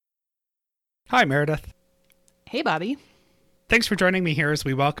Hi, Meredith. Hey, Bobby. Thanks for joining me here as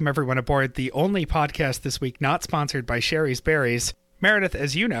we welcome everyone aboard the only podcast this week not sponsored by Sherry's Berries. Meredith,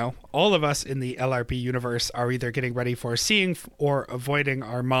 as you know, all of us in the LRB universe are either getting ready for seeing or avoiding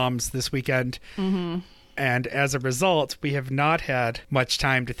our moms this weekend. Mm-hmm. And as a result, we have not had much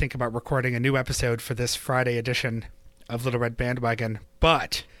time to think about recording a new episode for this Friday edition of Little Red Bandwagon.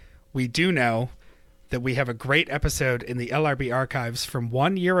 But we do know that we have a great episode in the LRB archives from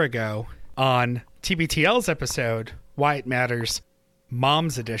 1 year ago on TBTL's episode, Why It Matters,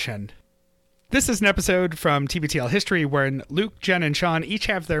 Mom's Edition. This is an episode from TBTL history wherein Luke, Jen, and Sean each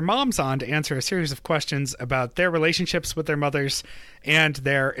have their moms on to answer a series of questions about their relationships with their mothers and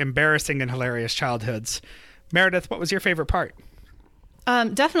their embarrassing and hilarious childhoods. Meredith, what was your favorite part?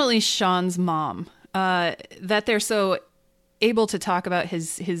 Definitely Sean's mom. That they're so able to talk about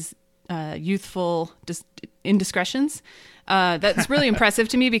his youthful indiscretions. That's really impressive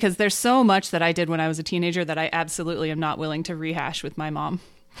to me because there's so much that I did when I was a teenager that I absolutely am not willing to rehash with my mom.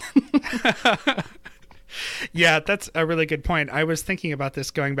 Yeah, that's a really good point. I was thinking about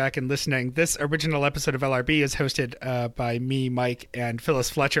this going back and listening. This original episode of LRB is hosted by me, Mike, and Phyllis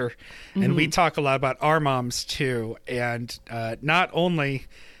Fletcher. And we talk a lot about our moms, too. And not only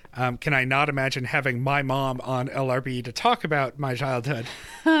can I not imagine having my mom on LRB to talk about my childhood,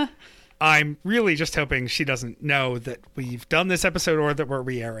 I'm really just hoping she doesn't know that we've done this episode or that we're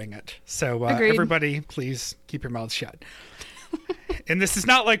re-airing it. So everybody, please keep your mouths shut. And this is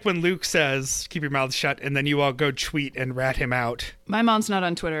not like when Luke says, keep your mouths shut, and then you all go tweet and rat him out. My mom's not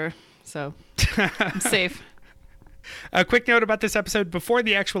on Twitter, so I'm safe. A quick note about this episode. Before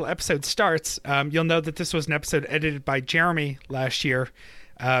the actual episode starts, you'll know that this was an episode edited by Jeremy last year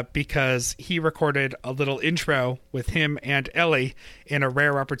because he recorded a little intro with him and Ellie in a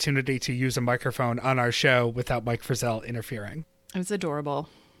rare opportunity to use a microphone on our show without Mike Frizzell interfering. It was adorable.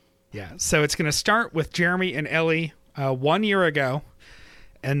 Yeah, so it's going to start with Jeremy and Ellie 1 year ago,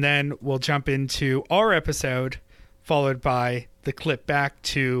 and then we'll jump into our episode, followed by the clip back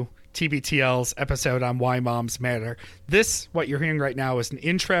to TBTL's episode on Why Moms Matter. This, what you're hearing right now, is an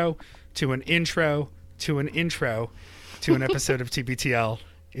intro to an intro to an intro to an episode of TBTL.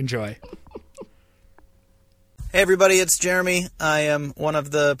 Enjoy. Hey everybody, it's Jeremy. I am one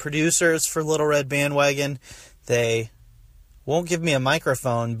of the producers for Little Red Bandwagon. They won't give me a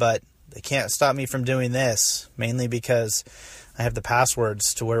microphone, but they can't stop me from doing this, mainly because I have the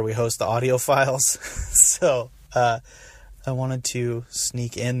passwords to where we host the audio files. So I wanted to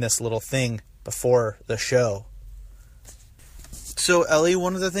sneak in this little thing before the show. So Ellie,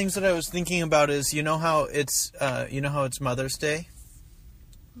 one of the things that I was thinking about is, you know how it's Mother's Day?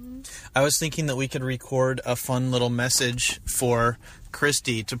 Mm-hmm. I was thinking that we could record a fun little message for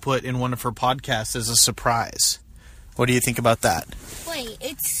Christy to put in one of her podcasts as a surprise. What do you think about that? Wait,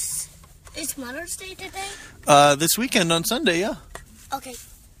 it's Mother's Day today? This weekend on Sunday, yeah. Okay.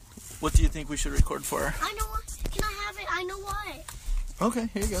 What do you think we should record for her? I know what. Can I have it? I know what. Okay,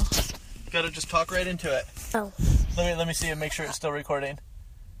 here you go. You gotta just talk right into it. Oh. Let me see and make sure it's still recording.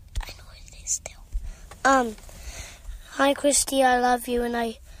 I know it is still. Hi Christy, I love you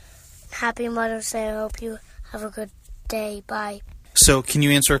and happy Mother's Day. I hope you have a good day. Bye. So, can you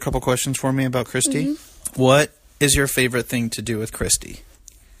answer a couple questions for me about Christy? Mm-hmm. What is your favorite thing to do with Christy?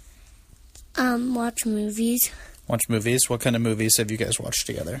 Watch movies. Watch movies? What kind of movies have you guys watched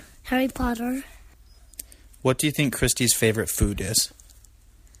together? Harry Potter. What do you think Christy's favorite food is?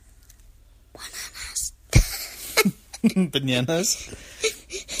 Bananas. Bananas?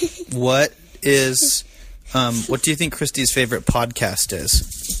 What do you think Christy's favorite podcast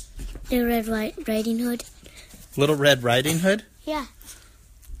is? Little Red Riding Hood. Little Red Riding Hood? Yeah.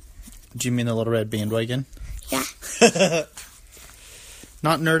 Do you mean the Little Red Bandwagon? Yeah.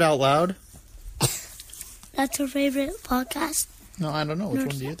 Not Nerd Out Loud? That's your favorite podcast? No, I don't know. Which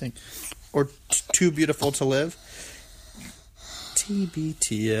one do you think? Or Too Beautiful to Live?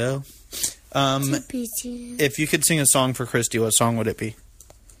 TBTL. TBTL. If you could sing a song for Christy, what song would it be?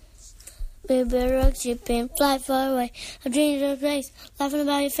 Baby, rock, ship, and fly far away. I'm dreaming of a place, laughing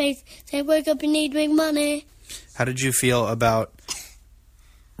about your face. Say, wake up, you need big money. How did you feel about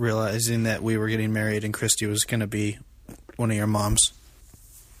realizing that we were getting married and Christy was going to be one of your moms?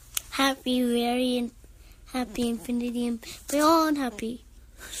 Happy, very happy, infinity, and beyond happy.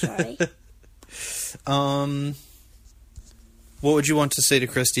 Sorry. What would you want to say to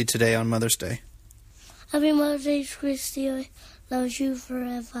Christy today on Mother's Day? Happy Mother's Day, Christy. I love you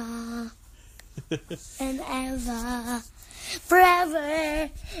forever and ever. Forever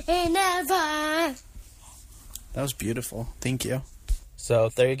and ever. That was beautiful. Thank you. So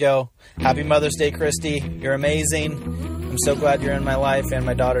there you go. Happy Mother's Day, Christy. You're amazing. I'm so glad you're in my life and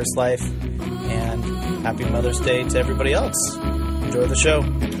my daughter's life. And happy Mother's Day to everybody else. Enjoy the show.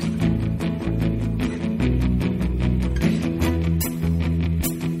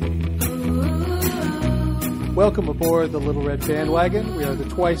 Welcome aboard the Little Red Bandwagon. We are the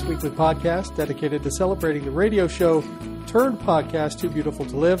twice-weekly podcast dedicated to celebrating the radio show turned podcast Too Beautiful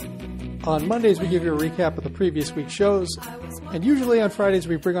to Live. On Mondays, we give you a recap of the previous week's shows. And usually on Fridays,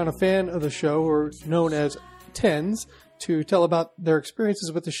 we bring on a fan of the show, or known as Tens, to tell about their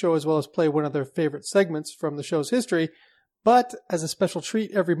experiences with the show as well as play one of their favorite segments from the show's history. But as a special treat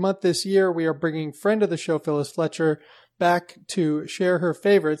every month this year, we are bringing friend of the show, Phyllis Fletcher, back to share her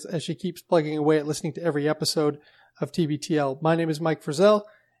favorites as she keeps plugging away at listening to every episode of TBTL. My name is Mike Frizzell,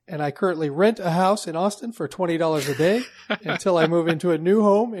 and I currently rent a house in Austin for $20 a day until I move into a new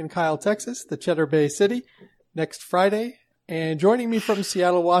home in Kyle, Texas, the Cheddar Bay City, next Friday. And joining me from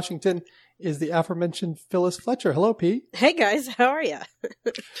Seattle, Washington, is the aforementioned Phyllis Fletcher. Hello, Pete. Hey, guys. How are you?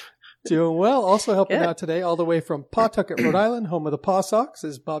 Doing well. Also helping Good. out today, all the way from Pawtucket, Rhode Island, home of the Paw Sox,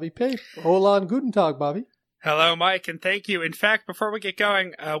 is Bobby Pape. Hola, guten Tag, Bobby. Hello, Mike, and thank you. In fact, before we get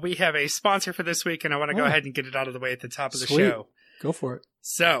going, we have a sponsor for this week, and I want to go ahead and get it out of the way at the top of the Sweet. show. Go for it.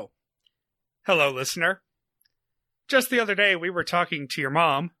 So, hello, listener. Just the other day, we were talking to your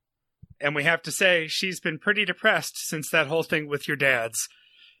mom, and we have to say she's been pretty depressed since that whole thing with your dad's.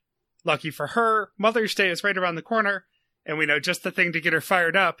 Lucky for her, Mother's Day is right around the corner, and we know just the thing to get her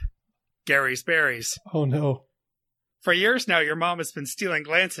fired up, Gary's Berries. Oh, no. For years now, your mom has been stealing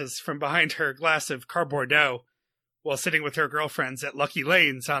glances from behind her glass of Car Bordeaux while sitting with her girlfriends at Lucky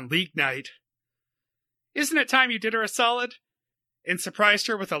Lanes on League Night. Isn't it time you did her a solid and surprised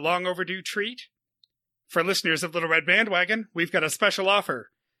her with a long overdue treat? For listeners of Little Red Bandwagon, we've got a special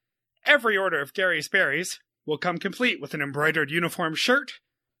offer. Every order of Gary's Berries will come complete with an embroidered uniform shirt,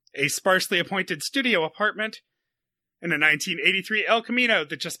 a sparsely appointed studio apartment, and a 1983 El Camino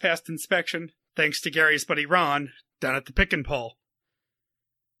that just passed inspection, thanks to Gary's buddy Ron, down at the Pick and Pull.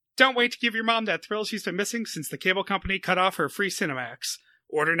 Don't wait to give your mom that thrill she's been missing since the cable company cut off her free Cinemax.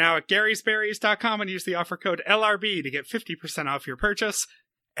 Order now at garysberries.com and use the offer code LRB to get 50% off your purchase.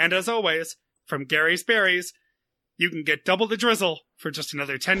 And as always, from Gary's Berries, you can get double the drizzle for just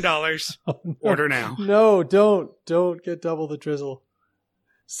another $10. Oh, no. Order now. No, don't. Don't get double the drizzle.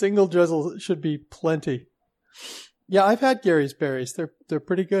 Single drizzle should be plenty. Yeah, I've had Gary's Berries. They're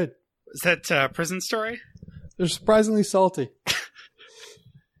pretty good. Is that Prison Story? They're surprisingly salty.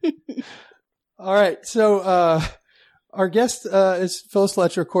 All right. So our guest is Phyllis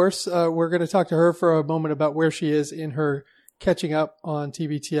Fletcher, of course. We're going to talk to her for a moment about where she is in her catching up on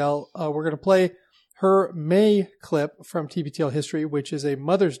TBTL. We're going to play her May clip from TBTL History, which is a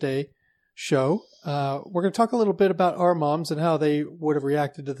Mother's Day show. We're going to talk a little bit about our moms and how they would have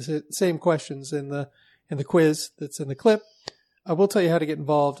reacted to the same questions in the quiz that's in the clip. I will tell you how to get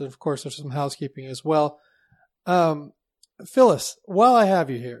involved, and of course, there's some housekeeping as well. Phyllis, while I have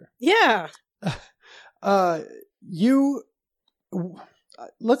you here, Yeah.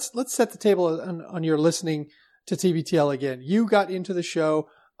 let's set the table on your listening to TBTL again. You got into the show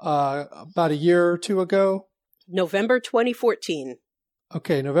about a year or two ago. November 2014.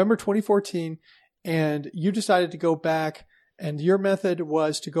 Okay, November 2014, and you decided to go back. And your method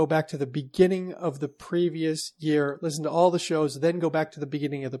was to go back to the beginning of the previous year, listen to all the shows, then go back to the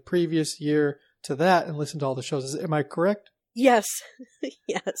beginning of the previous year to that and listen to all the shows. Am I correct? Yes.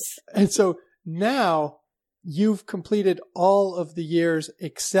 Yes. And so now you've completed all of the years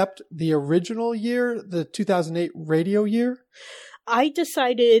except the original year, the 2008 radio year? I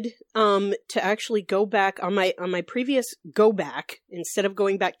decided to actually go back on my previous go back. Instead of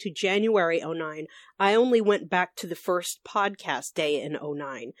going back to January 2009, I only went back to the first podcast day in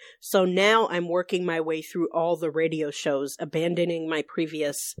 2009. So now I'm working my way through all the radio shows, abandoning my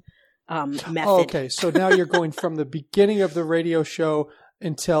previous method. Oh, okay, so now you're going from the beginning of the radio show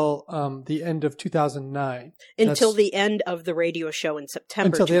until the end of 2009. Until the end of the radio show in September.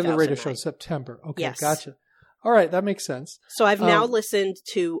 Until the end of the radio 2009. show in September. Okay, Yes. Gotcha. All right, that makes sense. So I've now listened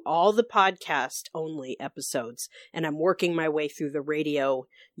to all the podcast only episodes, and I'm working my way through the radio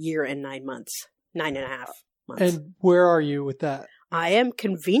year and 9 months, 9.5 months. And where are you with that? I am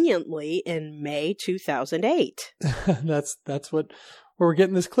conveniently in May 2008. That's where we're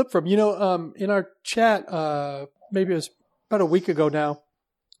getting this clip from. You know, in our chat, maybe it was about a week ago now,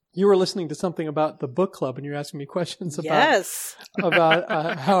 you were listening to something about the book club, and you're asking me questions about Yes.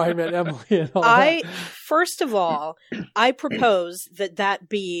 about how I met Emily and all that. First of all, I propose that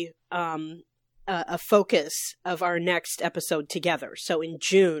be a focus of our next episode together. So in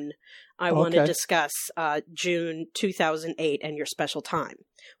June, I want to discuss June 2008 and your special time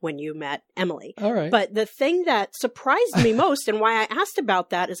when you met Emily. All right. But the thing that surprised me most and why I asked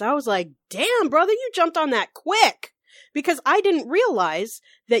about that is I was like, damn, brother, you jumped on that quick. Because I didn't realize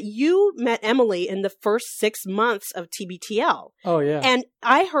that you met Emily in the first 6 months of TBTL. Oh, yeah. And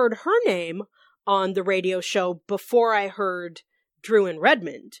I heard her name on the radio show before I heard Drew and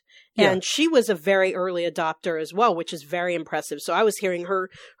Redmond. And she was a very early adopter as well, which is very impressive. So I was hearing her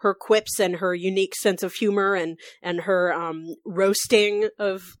quips and her unique sense of humor and her roasting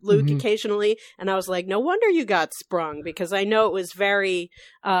of Luke occasionally. And I was like, no wonder you got sprung, because I know it was very,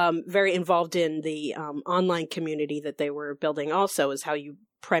 very involved in the online community that they were building also, is how you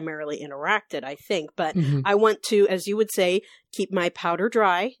primarily interacted, I think. But I want to, as you would say, keep my powder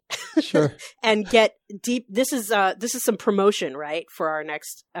dry. Sure. And get deep. This is some promotion, right, for our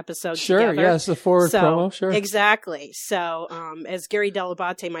next episode. Sure. Together. Yes, the forward promo. Sure. Exactly. So, as Gary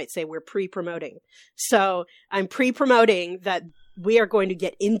Delabate might say, we're pre-promoting. So I'm pre-promoting that we are going to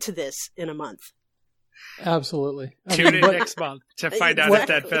get into this in a month. Absolutely. Tune in next month to find out if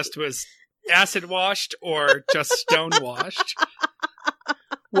that vest was acid washed or just stone washed.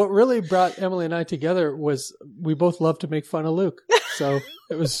 What really brought Emily and I together was we both love to make fun of Luke. So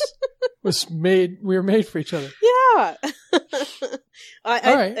it was made, we were made for each other. Yeah.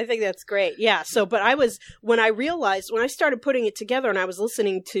 I think that's great. Yeah. So, but when I started putting it together and I was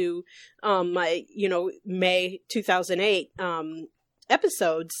listening to, my, May 2008,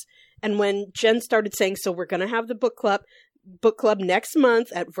 episodes, and when Jen started saying, so we're going to have the book club next month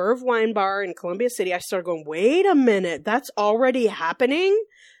at Verve Wine Bar in Columbia City, I started going, wait a minute, that's already happening?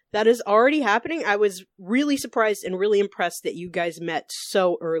 That is already happening? I was really surprised and really impressed that you guys met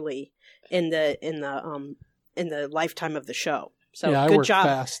so early in the lifetime of the show. So yeah, good job.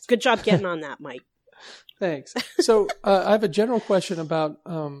 Fast. Good job getting on that, Mike. Thanks. So I have a general question about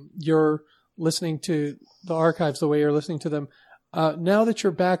your listening to the archives, the way you're listening to them. Now that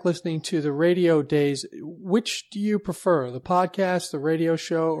you're back listening to the radio days, which do you prefer, the podcast, the radio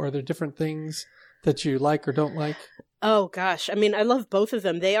show, or are there different things that you like or don't like? Oh gosh. I mean, I love both of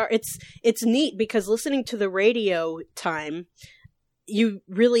them. It's neat because listening to the radio time, you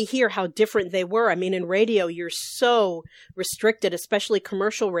really hear how different they were. I mean, in radio, you're so restricted, especially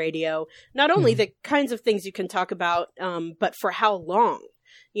commercial radio, not only the kinds of things you can talk about, but for how long.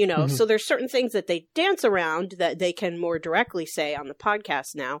 So there's certain things that they dance around that they can more directly say on the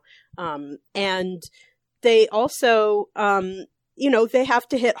podcast now. And they also, they have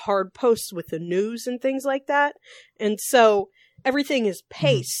to hit hard posts with the news and things like that. And so everything is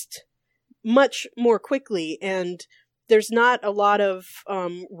paced much more quickly. And there's not a lot of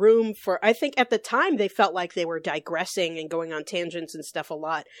room for, I think at the time they felt like they were digressing and going on tangents and stuff a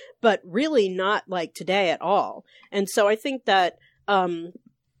lot, but really not like today at all. And so I think that,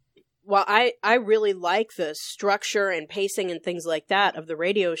 while I really like the structure and pacing and things like that of the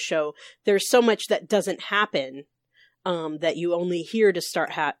radio show, there's so much that doesn't happen that you only hear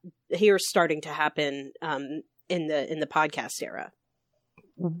starting to happen in the podcast era.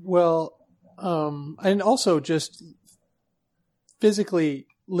 Well, and also just physically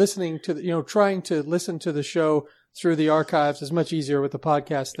listening to trying to listen to the show through the archives is much easier with the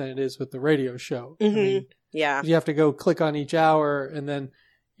podcast than it is with the radio show. Mm-hmm. I mean, yeah, you have to go click on each hour, and then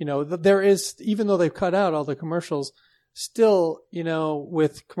there is, even though they've cut out all the commercials, still,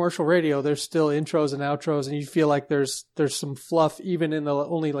 with commercial radio, there's still intros and outros, and you feel like there's some fluff even in the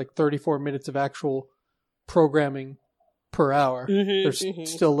only like 34 minutes of actual programming per hour. There's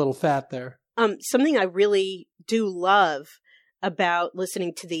still a little fat there. Something I really do love about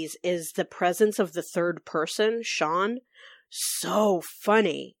listening to these is the presence of the third person, Sean. So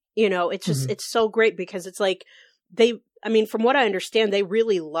funny. It's just, it's so great because it's like from what I understand, they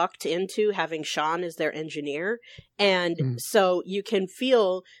really lucked into having Sean as their engineer. And so you can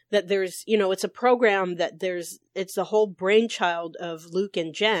feel that there's, it's a program that it's the whole brainchild of Luke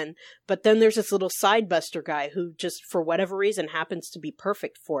and Jen, but then there's this little side buster guy who just, for whatever reason, happens to be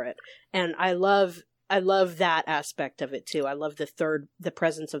perfect for it. And I love that aspect of it too. I love the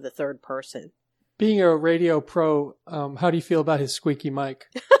presence of the third person. Being a radio pro, how do you feel about his squeaky mic?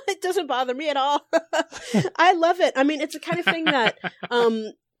 It doesn't bother me at all. I love it. I mean, it's the kind of thing that,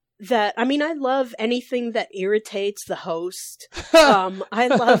 I love anything that irritates the host. I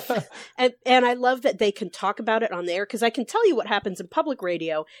love, and I love that they can talk about it on the air, because I can tell you what happens in public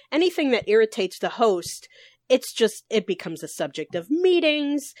radio. Anything that irritates the host, it becomes a subject of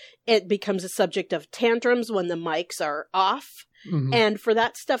meetings. It becomes a subject of tantrums when the mics are off. And for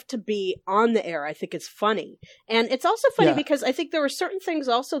that stuff to be on the air, I think it's funny. And it's also funny because I think there were certain things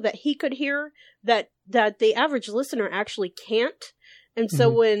also that he could hear that the average listener actually can't. And so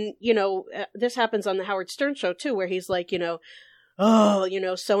when, this happens on the Howard Stern show too, where he's like,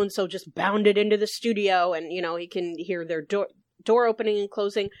 so-and-so just bounded into the studio and, he can hear their door opening and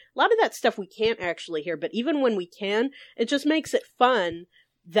closing. A lot of that stuff we can't actually hear, but even when we can, it just makes it fun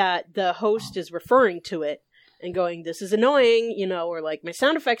that the host is referring to it and going, this is annoying, or like my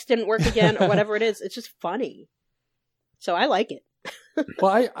sound effects didn't work again or whatever it is. It's just funny. So I like it.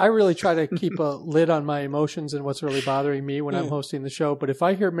 Well, I really try to keep a lid on my emotions and what's really bothering me when I'm hosting the show. But if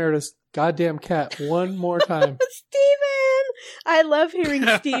I hear Meredith's goddamn cat one more time. Steven! I love hearing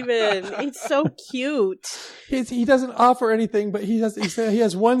Steven. He's so cute. He doesn't offer anything, but he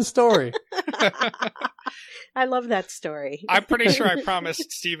has one story. I love that story. I'm pretty sure I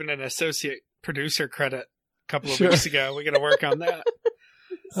promised Steven an associate producer credit a couple of weeks ago. We got to work on that.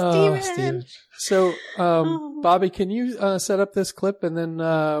 Steven. So, Bobby, can you set up this clip and then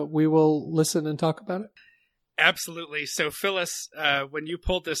we will listen and talk about it? Absolutely. So, Phyllis, when you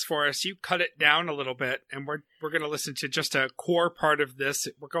pulled this for us, you cut it down a little bit, and we're going to listen to just a core part of this.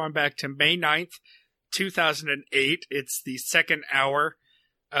 We're going back to May 9th, 2008. It's the second hour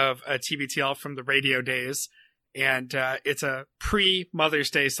of TBTL from the radio days, and it's a pre-Mother's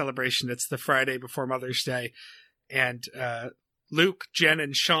Day celebration. It's the Friday before Mother's Day, and Luke, Jen,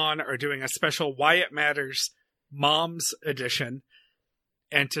 and Sean are doing a special Wyatt Matters Moms edition,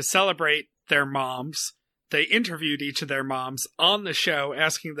 and to celebrate their moms, they interviewed each of their moms on the show,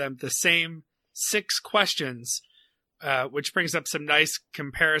 asking them the same 6 questions, which brings up some nice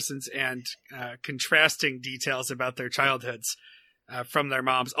comparisons and contrasting details about their childhoods from their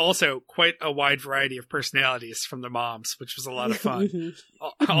moms. Also, quite a wide variety of personalities from the moms, which was a lot of fun.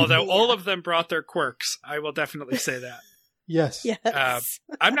 Although all of them brought their quirks, I will definitely say that. Yes.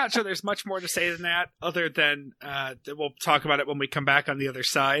 I'm not sure there's much more to say than that, other than that we'll talk about it when we come back on the other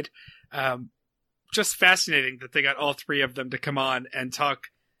side. Just fascinating that they got all 3 of them to come on and talk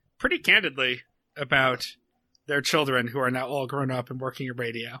pretty candidly about their children who are now all grown up and working in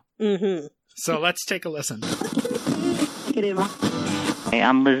radio. Mm-hmm. So let's take a listen. Hey,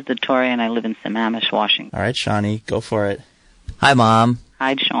 I'm Liz DeTore, and I live in Sammamish, Washington. All right, Shawnee, go for it. Hi, Mom.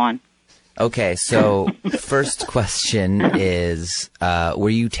 Hi, Sean. Okay, so first question is, were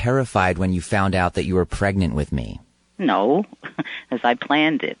you terrified when you found out that you were pregnant with me? No, as I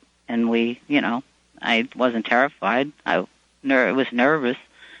planned it. And I wasn't terrified. I was nervous,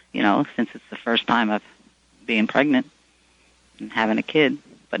 since it's the first time of being pregnant and having a kid.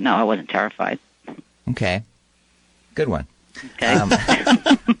 But no, I wasn't terrified. Okay. Good one. Okay.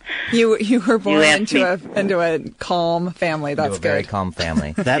 You were born into a calm family. That's a very calm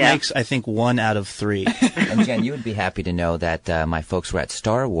family. That makes, I think, 1 out of 3. And Jen, you would be happy to know that my folks were at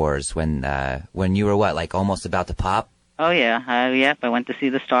Star Wars when you were almost about to pop? Oh, yeah. I went to see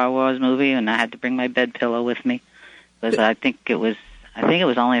the Star Wars movie, and I had to bring my bed pillow with me. Because I think it was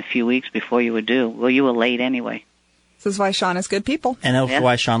only a few weeks before you were due. Well, you were late anyway. This is why Sean is good people. And that's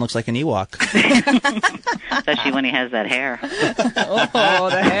why Sean looks like an Ewok. Especially when he has that hair. Oh,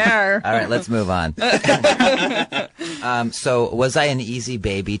 the hair. All right, let's move on. So was I an easy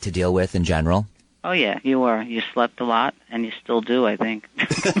baby to deal with in general? Oh, yeah, you were. You slept a lot, and you still do, I think.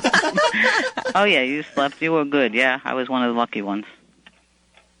 Oh, yeah, you slept. You were good, yeah. I was one of the lucky ones.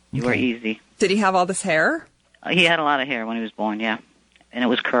 You were easy. Did he have all this hair? He had a lot of hair when he was born, yeah. And it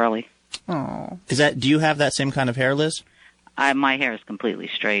was curly. Oh. Do you have that same kind of hair, Liz? My hair is completely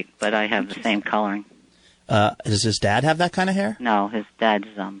straight, but I have the same coloring. Does his dad have that kind of hair? No, his dad's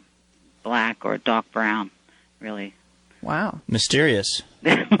black or dark brown, really. Wow. Mysterious.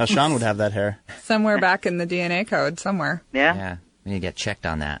 How Sean would have that hair. Somewhere back in the DNA code, somewhere. Yeah? Yeah, we need to get checked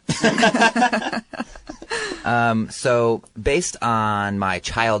on that. So, based on my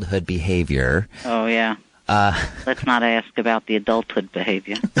childhood behavior... Oh, yeah. Let's not ask about the adulthood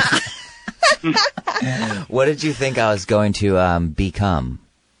behavior. What did you think I was going to become?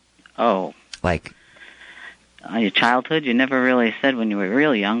 Oh. Like... your childhood, you never really said when you were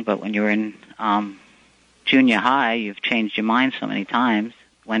really young, but when you were in junior high, you've changed your mind so many times.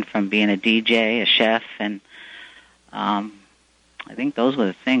 Went from being a DJ, a chef, and I think those were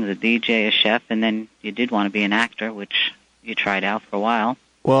the things, a DJ, a chef, and then you did want to be an actor, which you tried out for a while.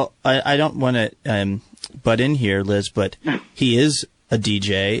 Well, I don't want to butt in here, Liz, but he is a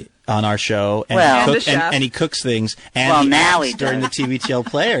DJ on our show, and he cooks things, and he acts during the TBTL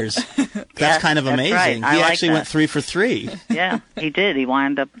Players. That's kind of amazing. Right. He actually went 3 for 3. Yeah, he did. He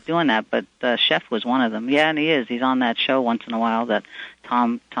wound up doing that, but Chef was one of them. Yeah, and he is. He's on that show once in a while, that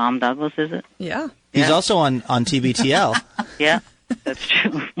Tom Douglas, is it? Yeah. He's also on TBTL. Yeah, that's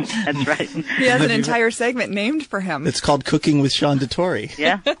true. That's right. He has an entire segment named for him. It's called Cooking with Sean DeTore.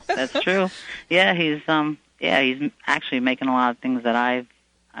 Yeah, that's true. Yeah, he's actually making a lot of things that I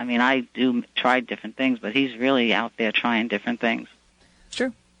do try different things, but he's really out there trying different things. It's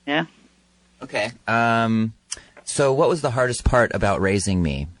true. Yeah. Okay. So what was the hardest part about raising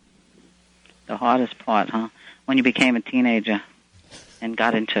me? The hardest part, huh? When you became a teenager and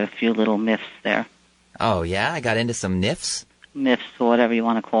got into a few little myths there. Oh, yeah? I got into some NIFs? Myths, or whatever you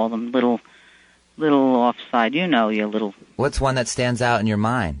want to call them. Little offside. You know your little... What's one that stands out in your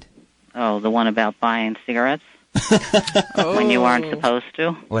mind? Oh, the one about buying cigarettes? When you weren't supposed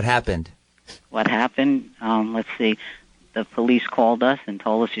to. What happened? What happened? Let's see. The police called us and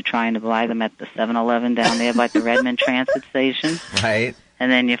told us you're trying to buy them at the 7-Eleven down there by the Redmond Transit Station. Right.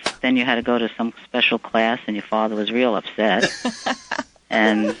 And then you had to go to some special class, and your father was real upset.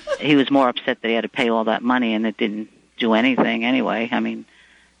 And he was more upset that he had to pay all that money, and it didn't do anything anyway. I mean,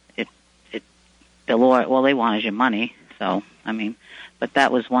 the law, well, they wanted your money, so, I mean, but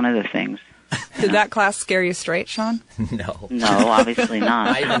that was one of the things. Did that class scare you straight, Sean? No. No, obviously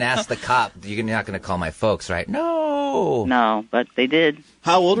not. I even asked the cop, you're not going to call my folks, right? No. No, but they did.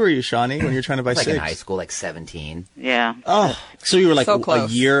 How old were you, Shawnee, when you were trying to buy cigs? cigs? In high school, like 17. Yeah. Oh, so you were like so a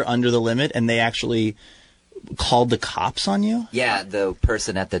year under the limit, and they actually called the cops on you? Yeah, the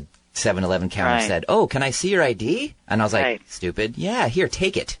person at the 7-Eleven counter said, "Oh, can I see your ID?" And I was like, "Stupid. Yeah, here,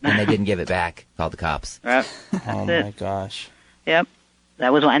 take it." And they didn't give it back. Called the cops. Right. Oh, my gosh. Yep.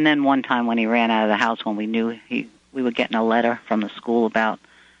 That was, and then one time when he ran out of the house, when we knew we were getting a letter from the school about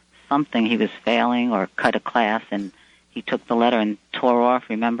something he was failing or cut a class, and he took the letter and tore off.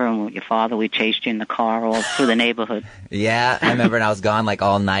 Remember, and with your father, we chased you in the car all through the neighborhood. Yeah, I remember, and I was gone like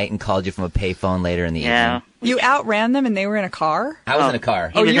all night and called you from a payphone later in the evening. You outran them, and they were in a car? I was in a car.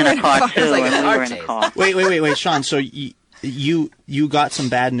 He was in a car too, like and we were in a car. Wait, Sean. So you got some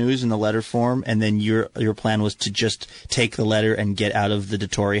bad news in the letter form, and then your plan was to just take the letter and get out of the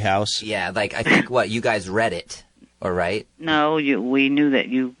DeTore house? Yeah, like I think you guys read it, or right? No, we knew that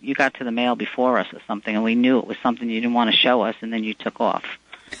you got to the mail before us or something, and we knew it was something you didn't want to show us, and then you took off.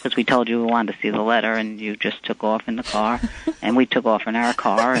 Because we told you we wanted to see the letter, and you just took off in the car, and we took off in our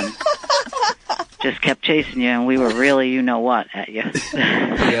car, and just kept chasing you, and we were really, you know what, at you.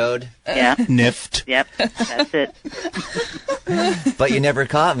 PO'd? Yeah. Niffed? Yep, that's it. But you never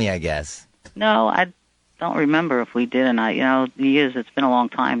caught me, I guess. No, I don't remember if we did or not. You know, the years, it's been a long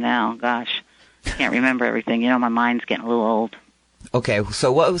time now. Gosh, can't remember everything. You know, my mind's getting a little old. Okay,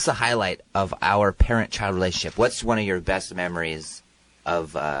 so what was the highlight of our parent-child relationship? What's one of your best memories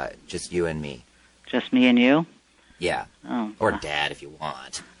of just you and me? Just me and you? Yeah. Oh, or Dad, if you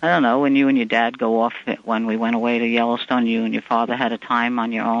want. I don't know. When you and your dad go off, when we went away to Yellowstone, you and your father had a time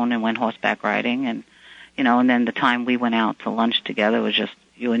on your own and went horseback riding, and you know, and then the time we went out to lunch together was just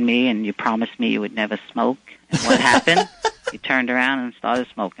you and me, and you promised me you would never smoke. And what happened? You turned around and started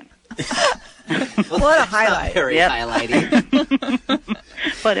smoking. What a highlight. Very highlighting.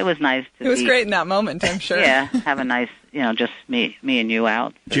 But it was nice to It was great in that moment, I'm sure. Yeah, have a nice, you know, just me and you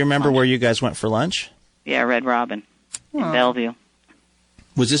out. Do you remember where you guys went for lunch? Yeah, Red Robin in Bellevue.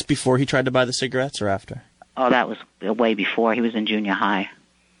 Was this before he tried to buy the cigarettes or after? Oh, that was way before. He was in junior high.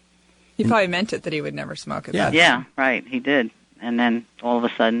 He probably meant it that he would never smoke at that. Yeah, right, he did. And then all of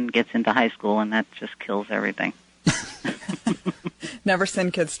a sudden gets into high school, and that just kills everything. Never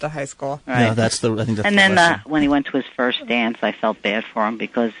send kids to high school. Right. No, I think that's and the then when he went to his first dance, I felt bad for him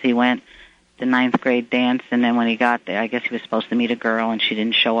because he went to 9th grade dance, and then when he got there, I guess he was supposed to meet a girl, and she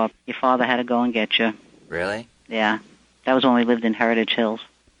didn't show up. Your father had to go and get you. Really? Yeah. That was when we lived in Heritage Hills.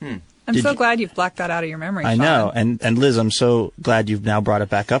 I'm so glad you've blacked that out of your memory, I Sean. know. And Liz, I'm so glad you've now brought it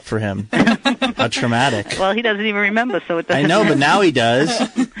back up for him. How traumatic. Well, he doesn't even remember, so it doesn't I know, but now he does.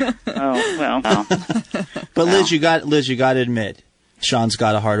 Oh, well. No. But Liz, you got to admit, Sean's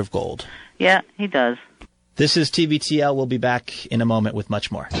got a heart of gold. Yeah, he does. This is TBTL. We'll be back in a moment with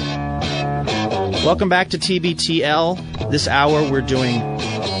much more. Welcome back to TBTL. This hour we're doing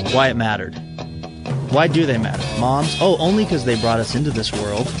Why It Mattered. Why do they matter? Moms? Oh, only because they brought us into this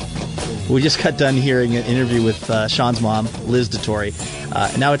world. We just got done hearing an interview with Sean's mom, Liz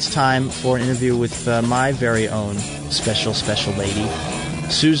DeTore. Now it's time for an interview with my very own special lady,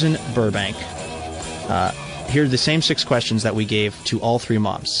 Susan Burbank. Here are the same 6 questions that we gave to all 3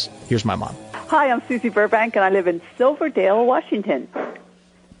 moms. Here's my mom. Hi, I'm Susie Burbank, and I live in Silverdale, Washington.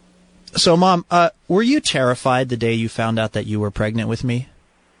 So, Mom, were you terrified the day you found out that you were pregnant with me?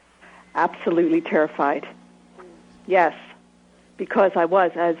 Absolutely terrified. Yes, because I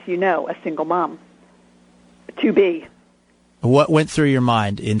was, as you know, a single mom. To be. What went through your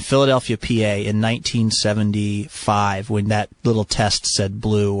mind in Philadelphia, PA in 1975 when that little test said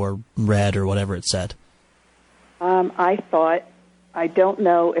blue or red or whatever it said? I thought, I don't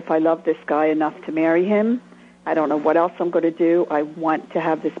know if I love this guy enough to marry him. I don't know what else I'm going to do. I want to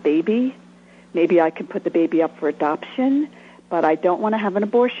have this baby. Maybe I can put the baby up for adoption, but I don't want to have an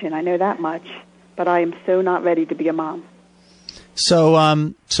abortion. I know that much. But I am so not ready to be a mom.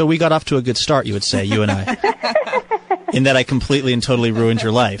 So we got off to a good start, you would say, you and I, in that I completely and totally ruined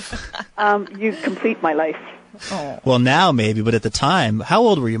your life. You complete my life. Oh. Well, now maybe, but at the time, how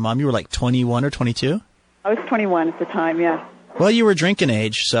old were you, Mom? You were like 21 or 22? I was 21 at the time, yeah. Well, you were drinking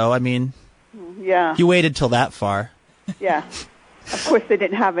age, so, I mean, yeah. You waited till that far. Yeah. Of course, they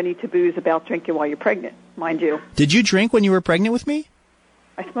didn't have any taboos about drinking while you're pregnant, mind you. Did you drink when you were pregnant with me?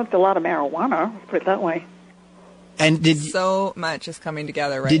 I smoked a lot of marijuana, let's put it that way. And so much is coming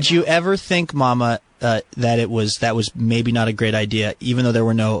together right Did now. you ever think, Mama, that that was maybe not a great idea, even though there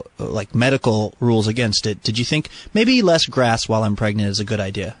were no like medical rules against it? Did you think maybe less grass while I'm pregnant is a good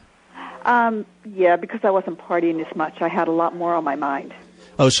idea? Yeah, because I wasn't partying as much. I had a lot more on my mind.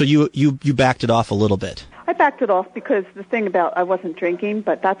 Oh, so you backed it off a little bit. I backed it off because the thing about I wasn't drinking,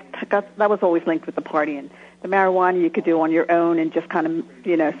 but that was always linked with the partying. The marijuana you could do on your own and just kind of,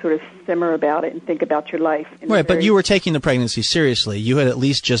 sort of simmer about it and think about your life. Right, but you were taking the pregnancy seriously. You had at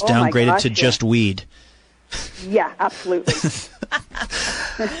least just downgraded to just weed. Yeah, absolutely.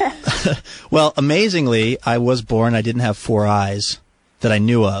 Well, amazingly, I was born. I didn't have 4 eyes that I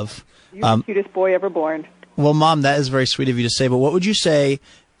knew of. You're the cutest boy ever born. Well, Mom, that is very sweet of you to say, but what would you say,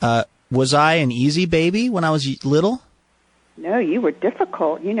 was I an easy baby when I was little? No, you were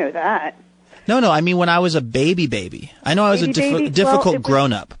difficult. You know that. No, I mean when I was a baby. I know I was a difficult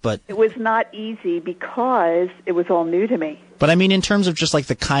grown-up, but... It was not easy because it was all new to me. But I mean in terms of just like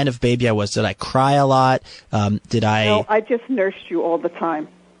the kind of baby I was, did I cry a lot? No, I just nursed you all the time.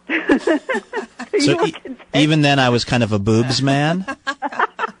 So even then I was kind of a boobs man?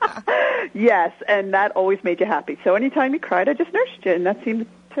 Yes, and that always made you happy. So anytime you cried, I just nursed you, and that seemed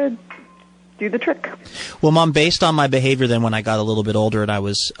to do the trick. Well, Mom, based on my behavior then when I got a little bit older and I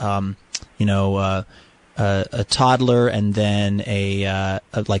was... a toddler and then a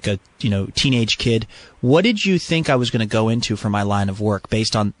teenage kid. What did you think I was going to go into for my line of work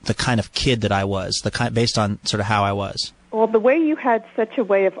based on the kind of kid that I was, based on sort of how I was? Well, the way you had such a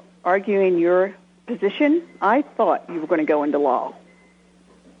way of arguing your position, I thought you were going to go into law.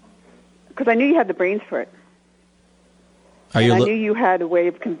 Because I knew you had the brains for it. I knew you had a way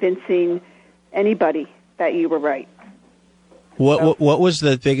of convincing anybody that you were right. What was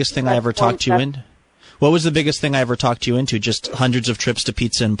the biggest thing I ever talked you into? What was the biggest thing I ever talked you into? Just hundreds of trips to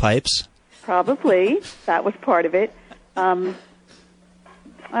Pizza and Pipes? Probably. That was part of it. You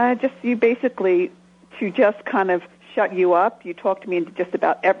basically, to just kind of shut you up, you talked to me into just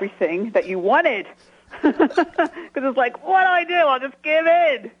about everything that you wanted. Because it's like, what do I do? I'll just give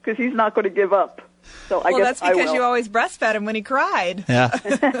in. Because he's not going to give up. So I guess that's because you always breastfed him when he cried. Yeah.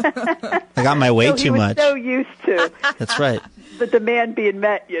 I got my way too much. So used to. That's right. The demand being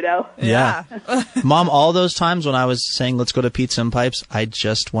met, Yeah. Mom, all those times when I was saying, let's go to Pizza and Pipes, I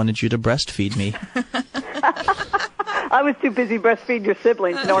just wanted you to breastfeed me. I was too busy breastfeeding your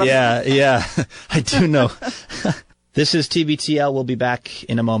siblings. You know what I mean? Yeah. I do know. This is TBTL. We'll be back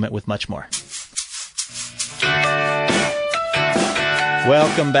in a moment with much more.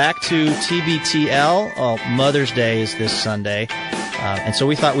 Welcome back to TBTL. Oh, Mother's Day is this Sunday. And so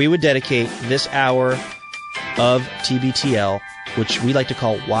we thought we would dedicate this hour of TBTL, which we like to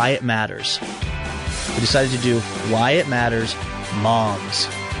call Why It Matters. We decided to do Why It Matters Moms.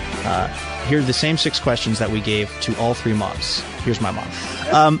 Here are the same 6 questions that we gave to all 3 moms. Here's my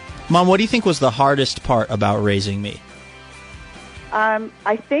mom. Mom, what do you think was the hardest part about raising me?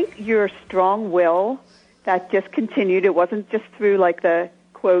 I think your strong will that just continued. It wasn't just through like the,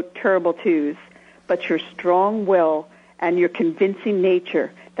 quote, terrible twos, but your strong will and your convincing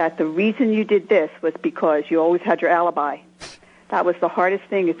nature that the reason you did this was because you always had your alibi. That was the hardest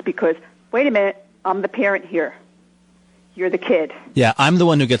thing. It's because, wait a minute, I'm the parent here. You're the kid. Yeah, I'm the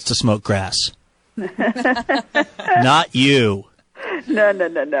one who gets to smoke grass. Not you.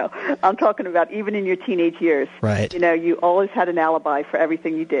 No. I'm talking about even in your teenage years. Right. You always had an alibi for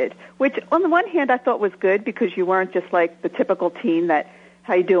everything you did, which on the one hand I thought was good because you weren't just like the typical teen that,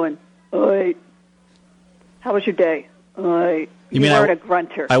 how you doing? Oi. How was your day? Oi. You weren't a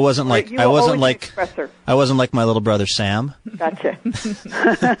grunter. I wasn't like my little brother Sam. Gotcha.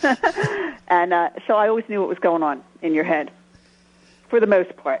 And so I always knew what was going on in your head, for the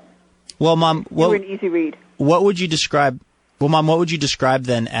most part. Well, Mom, you were an easy read. What would you describe? Well, Mom, what would you describe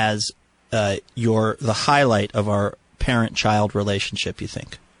then as the highlight of our parent-child relationship, you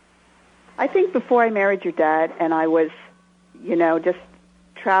think? I think before I married your dad and I was, just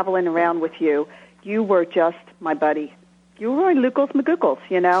traveling around with you, you were just my buddy. You were Luckles McGoogles,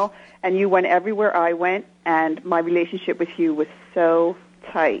 and you went everywhere I went, and my relationship with you was so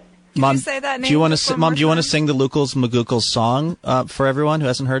tight. Mom, you say that name? Do you want to sing the Luckles McGoogles song for everyone who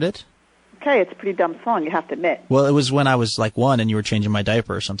hasn't heard it? Okay, it's a pretty dumb song, you have to admit. Well, it was when I was like 1 and you were changing my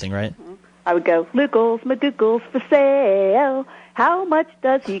diaper or something, right? Mm-hmm. I would go, Luckles McGoogles for sale. How much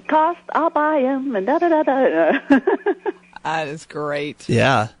does he cost? I'll buy him. And da-da-da-da. That is great.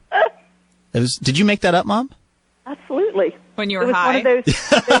 Yeah. Did you make that up, Mom? Absolutely. When you were high? It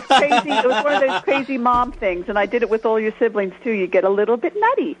was one of those crazy mom things, and I did it with all your siblings, too. You get a little bit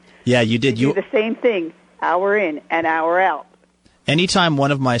nutty. Yeah, you did. You do the same thing, hour in and hour out. Anytime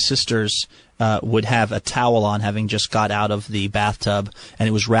one of my sisters would have a towel on, having just got out of the bathtub, and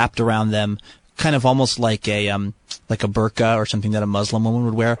it was wrapped around them, kind of almost like a burqa or something that a Muslim woman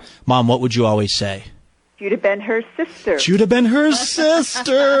would wear, Mom, what would you always say? You'd have been her sister. You'd have been her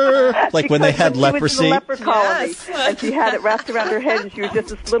sister. Like when they had leprosy. She was in the leper colony, and she had it wrapped around her head, and she was just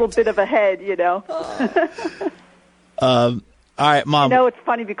this little bit of a head, All right, Mom. It's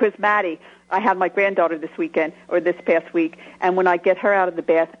funny because Maddie, I had my granddaughter this past week, and when I get her out of the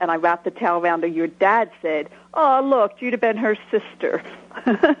bath and I wrap the towel around her, your dad said, "Oh, look, you'd have been her sister."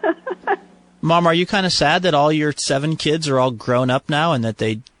 Mom, are you kind of sad that all your 7 kids are all grown up now and that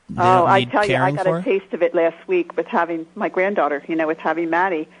they don't need I tell you, I got for? a taste of it last week with having my granddaughter, with having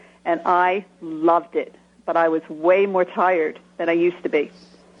Maddie, and I loved it, but I was way more tired than I used to be.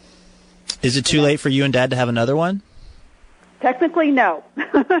 Is it too late for you and Dad to have another one? Technically, no.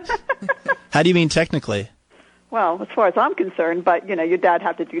 How do you mean technically? Well, as far as I'm concerned, but, your dad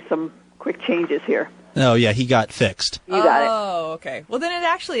had to do some quick changes here. Oh, yeah, he got fixed. You got it. Oh, okay. Well, then it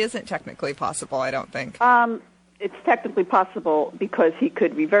actually isn't technically possible, I don't think. It's technically possible because he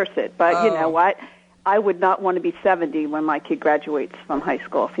could reverse it. But you know what? I would not want to be 70 when my kid graduates from high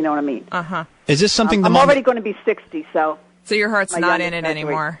school, if you know what I mean. Uh-huh. Is this something I'm already going to be 60, so... So your heart's not in it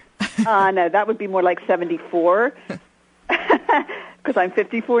anymore? No, that would be more like 74. Because I'm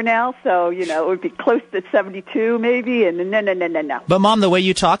 54 now, so, it would be close to 72 maybe, and no. But, Mom, the way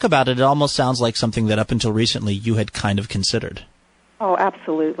you talk about it, it almost sounds like something that up until recently you had kind of considered. Oh,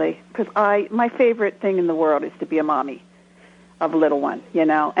 absolutely. Because my favorite thing in the world is to be a mommy of a little one,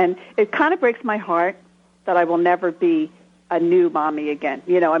 And it kind of breaks my heart that I will never be a new mommy again.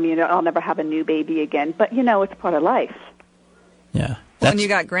 I'll never have a new baby again. But, it's part of life. Yeah. Well, and you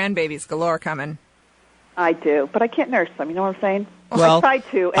got grandbabies galore coming. I do, but I can't nurse them. You know what I'm saying? Well, I tried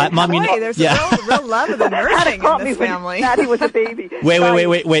to. And Mom, there's a real love of the nursing in this family. Maddie was a baby. Wait.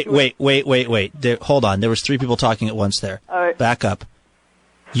 Hold on. There was 3 people talking at once there. Back up.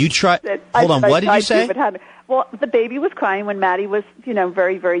 You tried. Hold on. What did you say? Well, the baby was crying when Maddie was,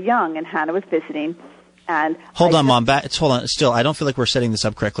 very, very young, and Hannah was visiting. And hold on, Mom. Hold on. Still, I don't feel like we're setting this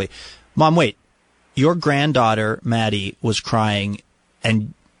up correctly. Mom, wait. Your granddaughter Maddie was crying,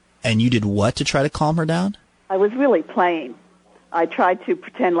 and you did what to try to calm her down? I was really playing. I tried to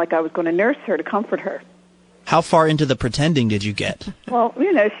pretend like I was going to nurse her to comfort her. How far into the pretending did you get? Well,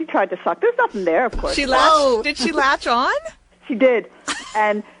 she tried to suck. There's nothing there, of course. Did she latch on? She did.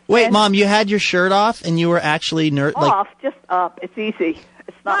 And wait, Mom, you had your shirt off and you were actually just up. It's easy.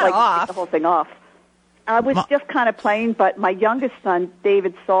 It's not like off. Take the whole thing off. I was just kind of playing, but my youngest son,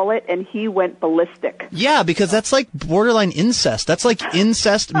 David, saw it, and he went ballistic. Yeah, because that's like borderline incest. That's like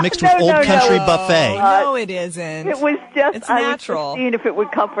incest mixed with Old Country buffet. No, it isn't. It was just, it's natural. I was just seeing if it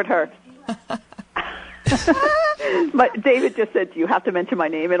would comfort her. But David just said, do you have to mention my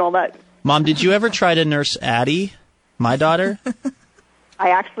name and all that? Mom, did you ever try to nurse Addie, my daughter? I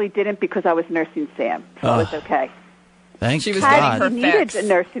actually didn't because I was nursing Sam, so it was okay. Thank she was God. getting her needed the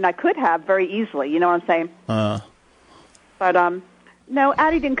nursing. I could have very easily. You know what I'm saying? But no,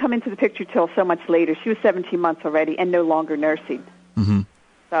 Addie didn't come into the picture till so much later. She was 17 months already and no longer nursing. Mm-hmm.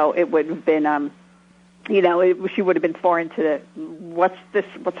 So it would have been, she would have been far into what's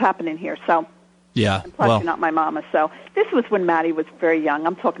happening here. So yeah. And plus, you're not my mama. So this was when Maddie was very young.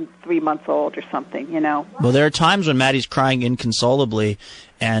 I'm talking 3 months old or something. Well, there are times when Maddie's crying inconsolably.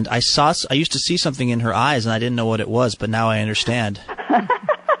 And I used to see something in her eyes, and I didn't know what it was, but now I understand.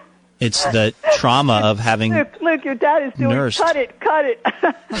 It's the trauma of having Look, your dad is doing nursed. Cut it.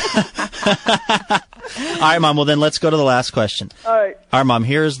 All right, Mom, well then let's go to the last question. All right, Mom,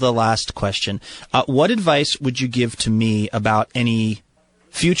 here's the last question. What advice would you give to me about any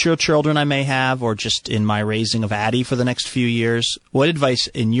future children I may have, or just in my raising of Addie for the next few years? What advice,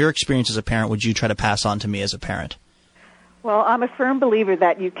 in your experience as a parent, would you try to pass on to me as a parent? Well, I'm a firm believer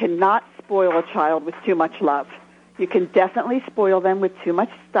that you cannot spoil a child with too much love. You can definitely spoil them with too much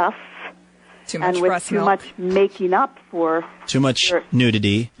stuff. Too much and with breast too milk. much making up for... Too much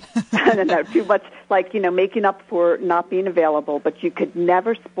nudity. No, too much, making up for not being available. But you could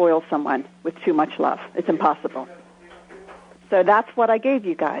never spoil someone with too much love. It's impossible. So that's what I gave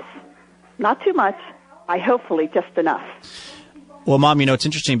you guys. Not too much. Hopefully just enough. Well, Mom, it's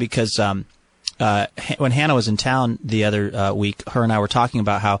interesting because when Hannah was in town the other week, her and I were talking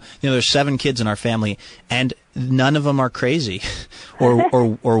about how there's 7 kids in our family, and none of them are crazy,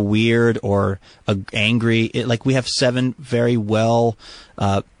 or weird, or angry. We have 7 very well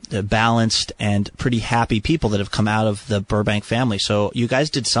balanced and pretty happy people that have come out of the Burbank family. So you guys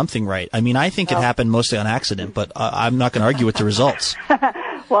did something right. I mean, I think it happened mostly on accident, but I'm not going to argue with the results.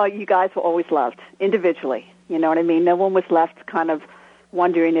 Well, you guys were always loved individually. You know what I mean? No one was left kind of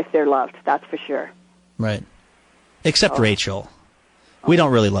wondering if they're loved. That's for sure. Right. Except Rachel. We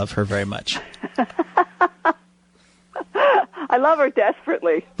don't really love her very much. I love her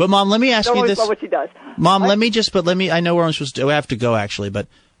desperately. But Mom, let me ask you this. Love what she does. Mom, I know we're only supposed to, we have to go actually, but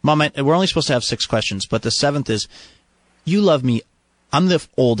Mom, we're only supposed to have 6 questions, but the 7th is, you love me. I'm the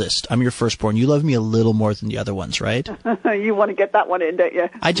oldest. I'm your firstborn. You love me a little more than the other ones, right? You want to get that one in, don't you?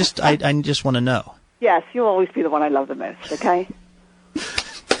 I just want to know. Yes, you'll always be the one I love the most, okay?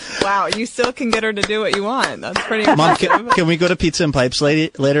 Wow, you still can get her to do what you want. That's pretty impressive. Mom, can we go to Pizza and Pipes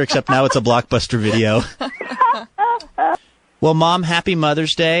later, except now it's a Blockbuster video. Well, Mom, happy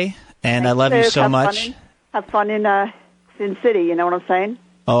Mother's Day, and I love you so much. Have fun in Sin City, you know what I'm saying?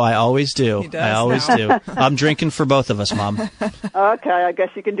 Oh, I always do. I always do. I'm drinking for both of us, Mom. Okay, I guess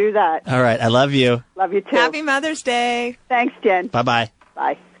you can do that. All right, I love you. Love you too. Happy Mother's Day. Thanks, Jen. Bye-bye.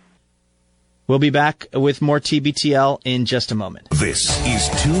 Bye. We'll be back with more TBTL in just a moment. This is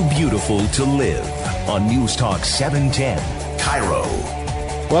Too Beautiful to Live on News Talk 710, Cairo.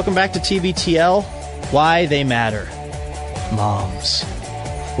 Welcome back to TBTL, Why They Matter. Moms.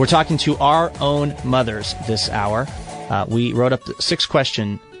 We're talking to our own mothers this hour. We wrote up the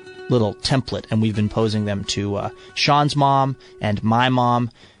 6-question little template, and we've been posing them to Sean's mom and my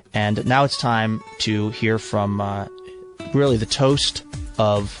mom. And now it's time to hear from really the toast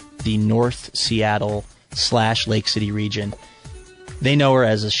of the North Seattle / Lake City region. They know her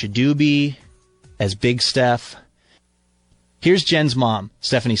as a Shadooby, as Big Steph. Here's Jen's mom,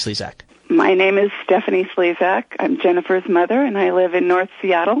 Stephanie Slezak. My name is Stephanie Slezak. I'm Jennifer's mother, and I live in North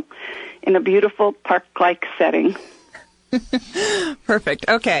Seattle in a beautiful park-like setting. Perfect.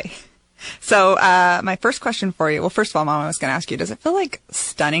 Okay. So my first question for you, well, first of all, Mom, I was going to ask you, does it feel like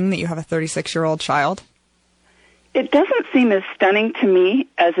stunning that you have a 36-year-old child? It doesn't seem as stunning to me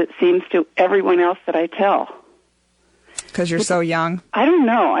as it seems to everyone else that I tell. Because you're so young? I don't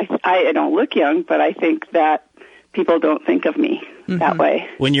know. I don't look young, but I think that people don't think of me that way.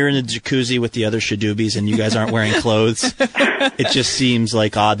 When you're in a jacuzzi with the other Shadoobies and you guys aren't wearing clothes, it just seems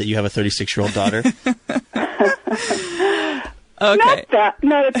like odd that you have a 36-year-old daughter. Okay.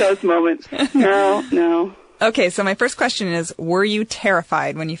 Not at those moments. No. Okay, so my first question is, were you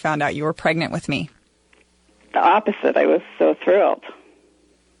terrified when you found out you were pregnant with me? The opposite. I was so thrilled.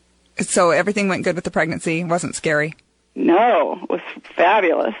 So everything went good with the pregnancy? Wasn't scary? No, it was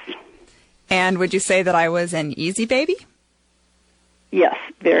fabulous. And would you say that I was an easy baby? Yes,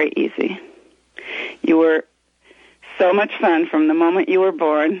 very easy. You were so much fun from the moment you were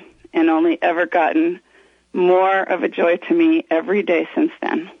born, and only ever gotten more of a joy to me every day since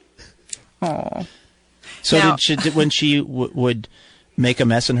then. Oh. So now, when she would make a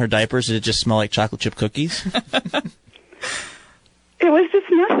mess in her diapers, did it just smell like chocolate chip cookies? It was just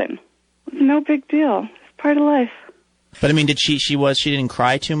nothing. It was no big deal. It's part of life. But I mean, she didn't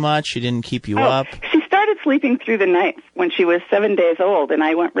cry too much? She didn't keep you up? She started sleeping through the night when she was 7 days old, and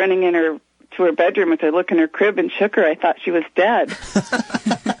I went running to her bedroom with her, look in her crib and shook her. I thought she was dead.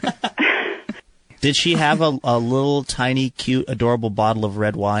 Did she have a little tiny, cute, adorable bottle of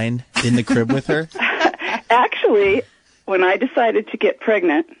red wine in the crib with her? Actually, when I decided to get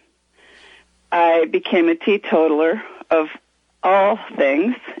pregnant, I became a teetotaler of all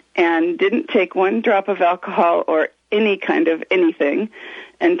things and didn't take one drop of alcohol or any kind of anything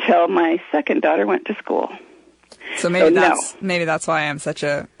until my second daughter went to school. So maybe that's why I'm such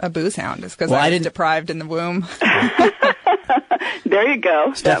a booze hound, is because I was deprived in the womb. There you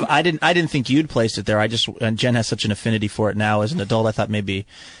go. Steph, I didn't think you'd placed it there. And Jen has such an affinity for it now as an adult. I thought maybe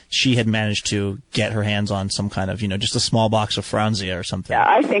she had managed to get her hands on some kind of, just a small box of Franzia or something. Yeah,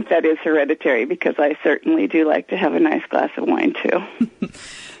 I think that is hereditary because I certainly do like to have a nice glass of wine too.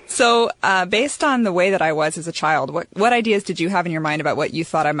 So, based on the way that I was as a child, what ideas did you have in your mind about what you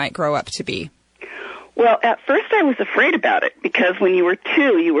thought I might grow up to be? Well, at first I was afraid about it because when you were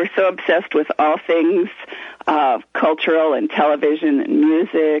 2, you were so obsessed with all things cultural and television and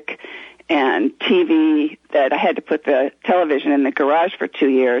music and TV that I had to put the television in the garage for 2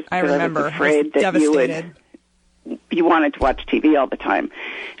 years. I remember. I was afraid that you wanted to watch TV all the time.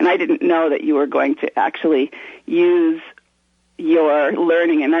 And I didn't know that you were going to actually use your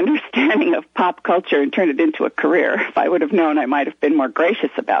learning and understanding of pop culture and turn it into a career. If I would have known, I might have been more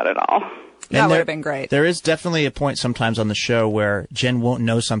gracious about it all. That would have been great. There is definitely a point sometimes on the show where Jen won't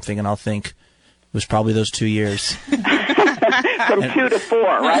know something, and I'll think it was probably those 2 years. From 2 to 4,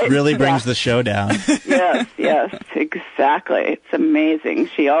 right? Really brings the show down. Yes, exactly. It's amazing.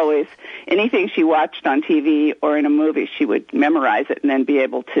 She always, anything she watched on TV or in a movie, she would memorize it and then be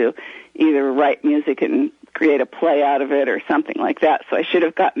able to either write music and create a play out of it or something like that. So I should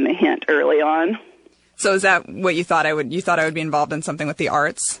have gotten the hint early on. So is that what you thought I would? You thought I would be involved in something with the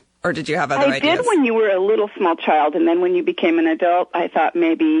arts, or did you have other ideas? I did when you were a little small child, and then when you became an adult, I thought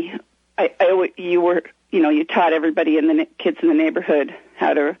maybe you were. You know, you taught everybody in the kids in the neighborhood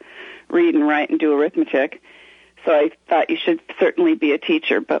how to read and write and do arithmetic. So I thought you should certainly be a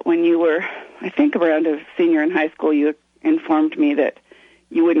teacher. But when you were, I think, around a senior in high school, you informed me that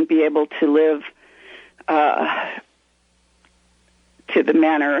you wouldn't be able to live to the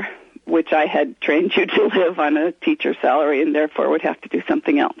manner which I had trained you to live on a teacher salary, and therefore would have to do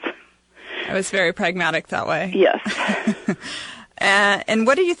something else. I was very pragmatic that way. Yes. And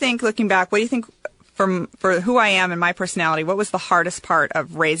what do you think, looking back, what do you think for who I am and my personality, what was the hardest part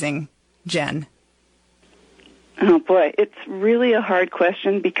of raising Jen? Oh, boy. It's really a hard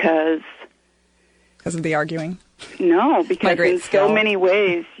question because of the arguing? No, because in so many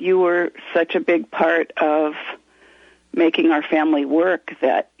ways you were such a big part of making our family work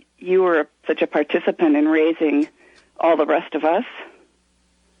that you were such a participant in raising all the rest of us.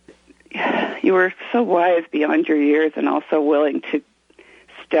 You were so wise beyond your years and also willing to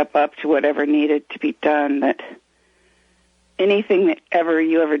step up to whatever needed to be done that anything that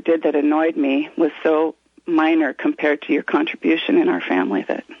you ever did that annoyed me was so minor compared to your contribution in our family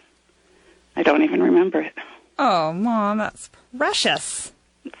that I don't even remember it. Oh, Mom, that's precious.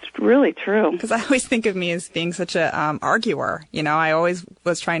 It's really true. Because I always think of me as being such a arguer. You know, I always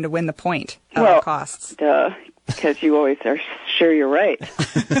was trying to win the point at all costs. Because you always are sure you're right.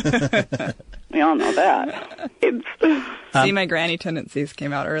 We all know that. See, my granny tendencies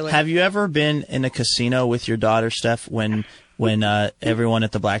came out early. Have you ever been in a casino with your daughter, Steph, when everyone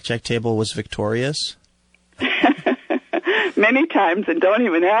at the blackjack table was victorious? Many times, and don't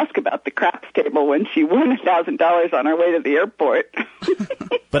even ask about the craps table when she won $1,000 on our way to the airport.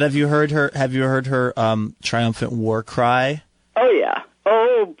 But have you heard her triumphant war cry? Oh yeah.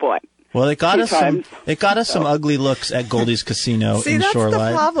 Oh boy. Well, it got us some ugly looks at Goldie's Casino in Shoreline. See, that's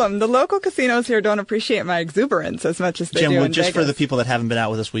the problem. The local casinos here don't appreciate my exuberance as much as they do in just Vegas. For the people that haven't been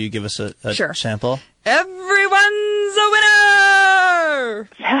out with us, will you give us a sample? Everyone's a winner!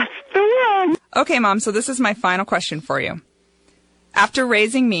 That's the one! Okay, Mom, so this is my final question for you. After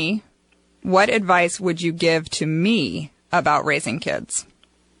raising me, what advice would you give to me about raising kids?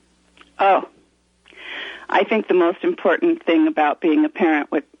 Oh, I think the most important thing about being a parent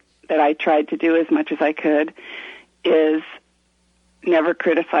that I tried to do as much as I could is never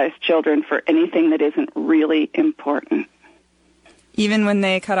criticize children for anything that isn't really important. Even when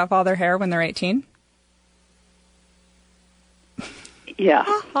they cut off all their hair when they're 18?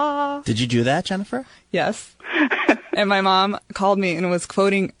 Yeah. Did you do that, Jennifer? Yes. And my mom called me and was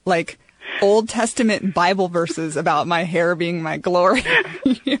quoting, like, Old Testament Bible verses about my hair being my glory.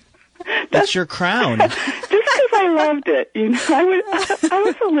 That's your crown. Just because I loved it. You know, I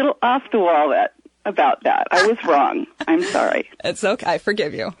was a little off the wall about that. I was wrong. I'm sorry. It's okay. I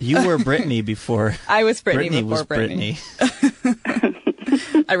forgive you. You were Brittany before. I was Brittany was before Brittany.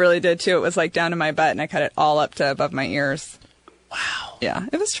 I really did, too. It was, like, down to my butt, and I cut it all up to above my ears. Wow. Yeah,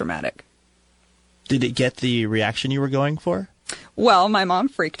 it was traumatic. Did it get the reaction you were going for? Well, my mom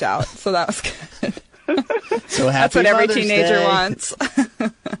freaked out, so that was good. So happy That's what every Mother's teenager Day. wants.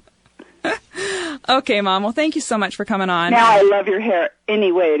 Okay, Mom. Well, thank you so much for coming on. Now I love your hair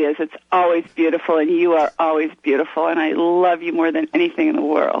any way it is. It's always beautiful, and you are always beautiful, and I love you more than anything in the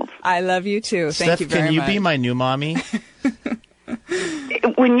world. I love you, too. Steph, Thank you very much. can you be my new mommy?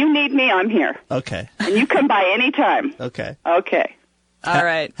 When you need me, I'm here. Okay. And you come by anytime. Okay. Okay. All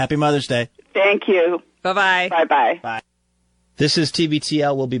right. Happy Mother's Day. Thank you. Bye-bye. Bye-bye. Bye. This is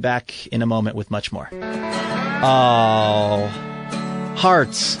TBTL. We'll be back in a moment with much more. Oh,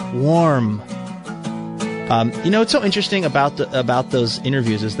 hearts, warm. You know, what's so interesting about those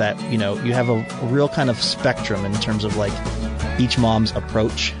interviews is that, you know, you have a real kind of spectrum in terms of, like, each mom's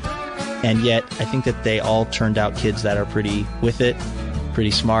approach. And yet, I think that they all turned out kids that are pretty with it.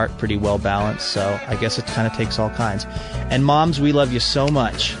 pretty smart, pretty well balanced. So I guess it kind of takes all kinds. And moms, we love you so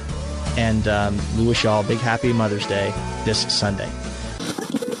much. And we wish you all a big happy Mother's Day this Sunday.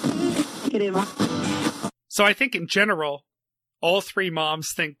 So I think in general, all three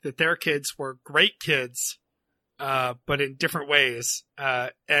moms think that their kids were great kids, but in different ways.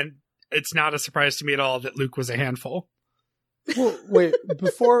 And it's not a surprise to me at all that Luke was a handful. Well, wait,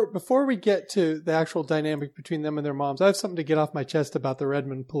 before we get to the actual dynamic between them and their moms, I have something to get off my chest about the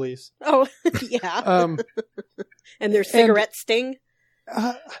Redmond police. Oh, yeah. And their cigarette sting.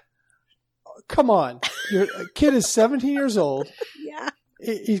 Come on. Your kid is 17 years old. Yeah.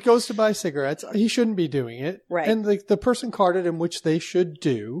 He goes to buy cigarettes. He shouldn't be doing it. Right. And the person carded him, which they should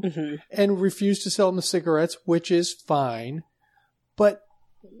do, and refused to sell him the cigarettes, which is fine. But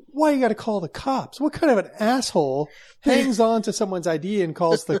why you got to call the cops? What kind of an asshole hangs on to someone's ID and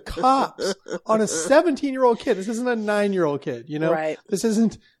calls the cops on a 17-year-old kid? This isn't a 9-year-old kid, you know? Right. This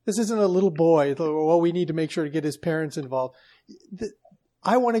isn't a little boy. Well, we need to make sure to get his parents involved.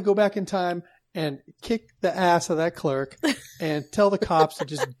 I want to go back in time and kick the ass of that clerk and tell the cops to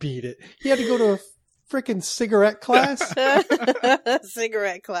just beat it. He had to go to a freaking cigarette class.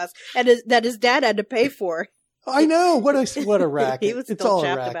 Cigarette class. And that his dad had to pay for. I know. What a racket. He was still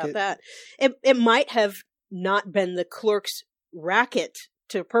chapped about that. It might have not been the clerk's racket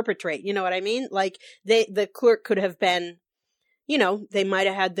to perpetrate. You know what I mean? Like the clerk could have been, you know, they might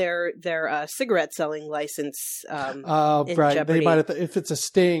have had their cigarette selling license. In right. jeopardy. They might have, if it's a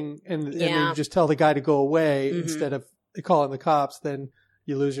sting and you just tell the guy to go away instead of calling the cops, then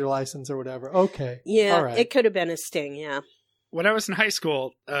you lose your license or whatever. Okay. Yeah. All right. It could have been a sting. Yeah. When I was in high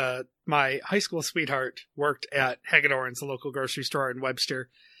school, my high school sweetheart worked at Hagedorn's, a local grocery store in Webster,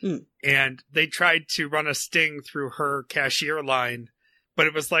 and they tried to run a sting through her cashier line, but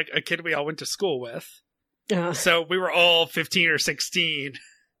it was like a kid we all went to school with. So we were all 15 or 16.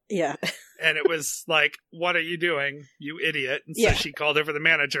 Yeah. And it was like, what are you doing, you idiot? And so she called over the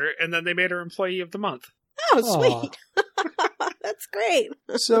manager, and then they made her employee of the month. Oh, sweet. That's great.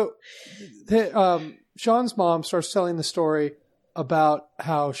 So Sean's mom starts telling the story about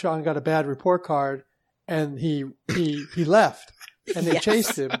how Sean got a bad report card and he left and they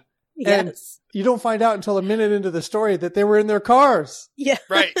chased him. And you don't find out until a minute into the story that they were in their cars. Yeah.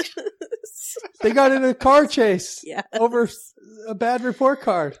 Right. They got in a car chase over a bad report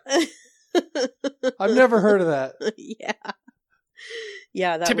card. I've never heard of that. Yeah.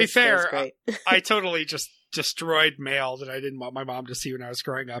 Yeah. To be fair, I totally just destroyed mail that I didn't want my mom to see when I was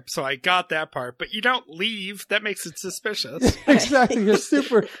growing up. So I got that part, but you don't leave. That makes it suspicious. Exactly. You're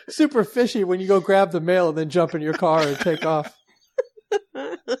super, super fishy when you go grab the mail and then jump in your car and take off.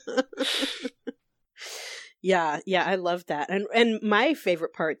 Yeah. I love that. And my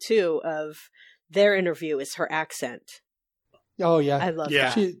favorite part too of their interview is her accent. Oh yeah. I love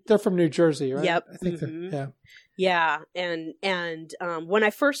that. They're from New Jersey, right? Yep. I think yeah. Yeah. And when I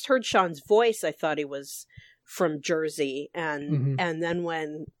first heard Sean's voice, I thought he was from Jersey. And then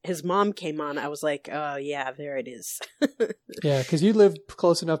when his mom came on, I was like, oh yeah, there it is. Yeah. Cause you lived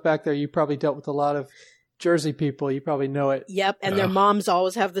close enough back there. You probably dealt with a lot of Jersey people. You probably know it. Yep. And their moms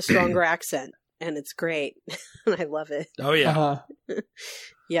always have the stronger accent. And it's great. I love it. Oh, yeah.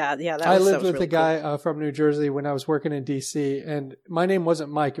 Yeah. I lived with a guy from New Jersey when I was working in D.C., and my name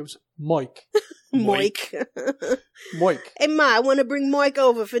wasn't Mike. It was Mike. Mike. Mike. Hey, Ma, I want to bring Mike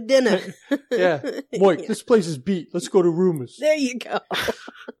over for dinner. Yeah. Mike, this place is beat. Let's go to Ruma's. There you go.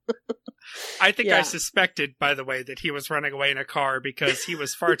 I think I suspected, by the way, that he was running away in a car because he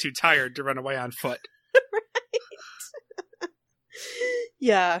was far too tired to run away on foot.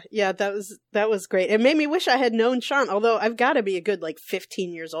 Yeah, that was great. It made me wish I had known Sean, although I've got to be a good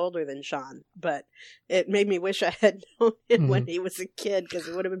 15 years older than Sean, but it made me wish I had known him when he was a kid because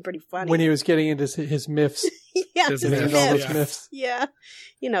it would have been pretty funny. When he was getting into his myths. Yeah, his myths. Yeah.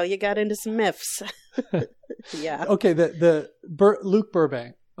 You got into some myths. Yeah. Okay, Luke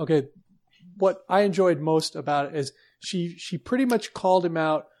Burbank. Okay, what I enjoyed most about it is she pretty much called him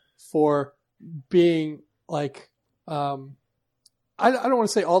out for being I don't want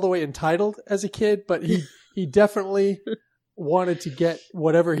to say all the way entitled as a kid, but he definitely wanted to get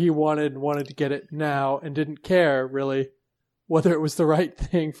whatever he wanted and wanted to get it now and didn't care really whether it was the right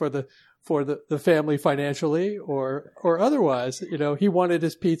thing for the family financially or otherwise. He wanted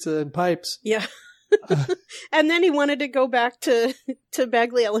his pizza and pipes. Yeah. And then he wanted to go back to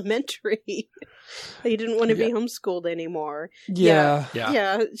Bagley Elementary. He didn't want to be homeschooled anymore. Yeah.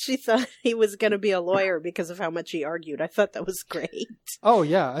 She thought he was going to be a lawyer because of how much he argued. I thought that was great. Oh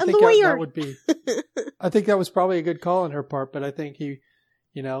yeah, I think that would be. I think that was probably a good call on her part, but I think he's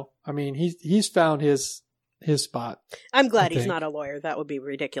found his his spot. I'm glad he's not a lawyer. That would be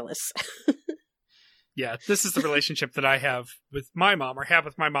ridiculous. Yeah, this is the relationship that I have with my mom, or had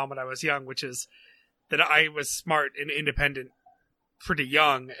with my mom when I was young, which is that I was smart and independent pretty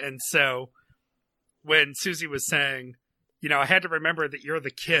young. And so when Susie was saying, you know, I had to remember that you're the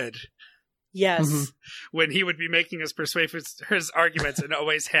kid. Yes. Mm-hmm. When he would be making his persuasive his arguments and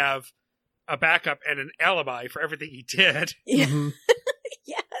always have a backup and an alibi for everything he did. Yeah. Mm-hmm.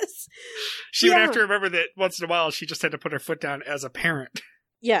 Yes. She would have to remember that once in a while she just had to put her foot down as a parent.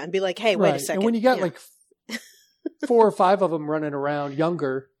 Yeah, and be like, hey, wait a second. And when you got like 4 or 5 of them running around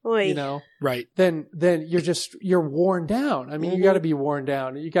younger, you know, right? Then you're worn down. I mean, you got to be worn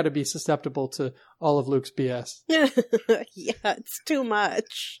down. You got to be susceptible to all of Luke's BS. Yeah, it's too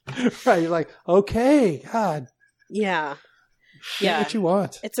much. Right? You're like, okay, God. Yeah. Get what you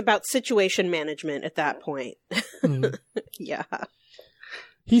want. It's about situation management at that point. Mm. Yeah.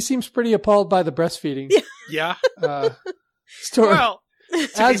 He seems pretty appalled by the breastfeeding. Yeah. Story. Well,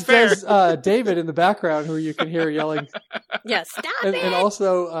 as does David in the background, who you can hear yelling. Yeah, stop it! And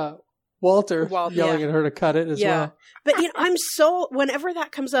also Walter yelling at her to cut it as well. But whenever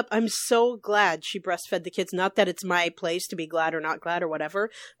that comes up, I'm so glad she breastfed the kids. Not that it's my place to be glad or not glad or whatever,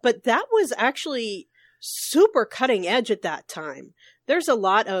 but that was actually super cutting edge at that time. There's a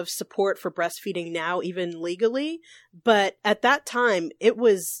lot of support for breastfeeding now, even legally, but at that time it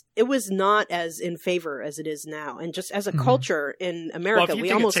was not as in favor as it is now. And just as a culture in America,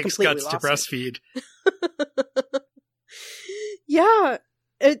 we almost completely lost to breastfeed. Yeah,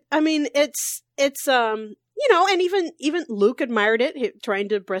 it's you know, and even Luke admired it, trying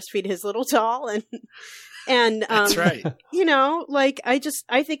to breastfeed his little doll, and that's right. You know, like I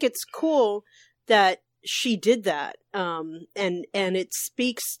think it's cool that she did that, and it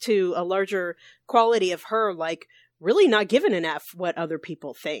speaks to a larger quality of her, like really not giving an F what other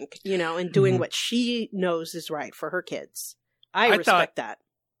people think, you know, and doing what she knows is right for her kids. I respect that.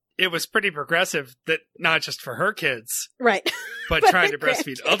 It was pretty progressive that not just for her kids, right, but trying to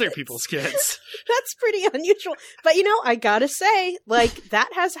breastfeed other people's kids. That's pretty unusual. But you know, I gotta say, like that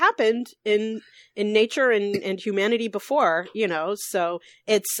has happened in nature and humanity before, you know. So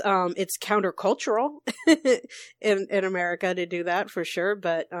it's countercultural in America to do that for sure.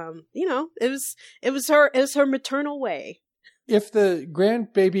 But you know, it was her maternal way. If the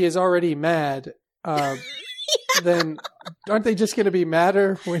grandbaby is already mad, then aren't they just going to be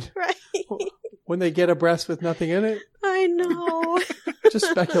madder when they get a breast with nothing in it? I know. Just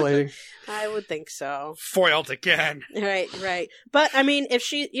speculating. I would think so. Foiled again. Right. But I mean, if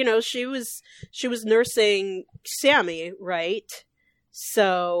she, you know, she was nursing Sammy, right?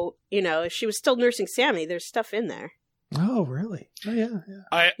 So, you know, if she was still nursing Sammy, there's stuff in there. Oh, really? Oh, yeah.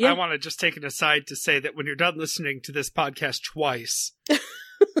 I want to just take it aside to say that when you're done listening to this podcast twice,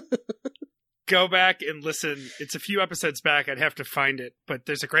 go back and listen. It's a few episodes back. I'd have to find it. But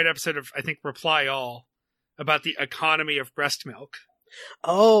there's a great episode of, I think, Reply All about the economy of breast milk.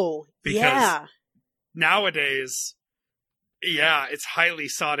 Oh, because nowadays, it's highly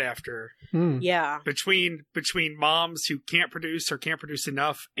sought after. Yeah. Between moms who can't produce or can't produce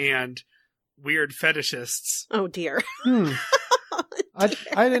enough and weird fetishists. Oh, dear. I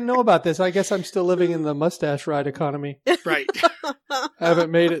didn't know about this. I guess I'm still living in the mustache ride economy. Right. I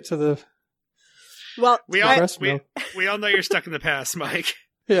haven't made it to the... Well, we all know you're stuck in the past, Mike.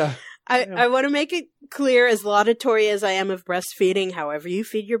 Yeah. I want to make it clear, as laudatory as I am of breastfeeding, however you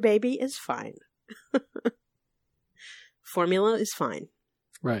feed your baby is fine. Formula is fine.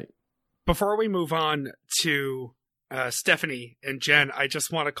 Right. Before we move on to Stephanie and Jen, I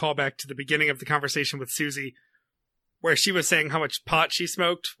just want to call back to the beginning of the conversation with Susie, where she was saying how much pot she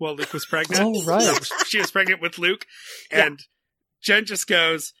smoked while Luke was pregnant. Oh, right. She was pregnant with Luke, and Jen just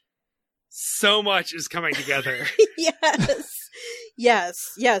goes, so much is coming together.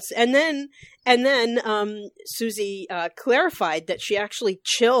 Yes. And then Susie clarified that she actually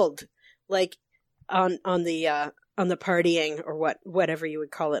chilled, like on the partying or whatever you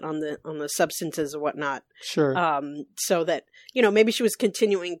would call it, on the substances or whatnot. Sure. So that, you know, maybe she was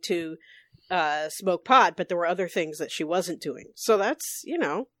continuing to smoke pot, but there were other things that she wasn't doing. So that's, you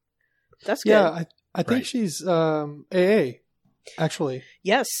know, that's good. Yeah, I think she's AA, actually.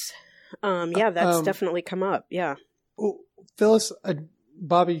 Yes. That's definitely come up. Yeah. Phyllis,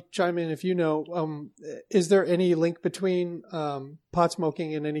 Bobby, chime in if you know. Is there any link between pot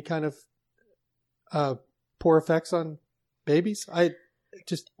smoking and any kind of poor effects on babies? I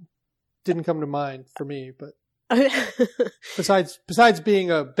just didn't come to mind for me, but besides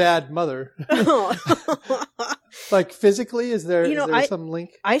being a bad mother, like physically, is there some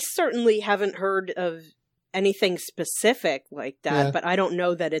link? I certainly haven't heard of anything specific like that, but I don't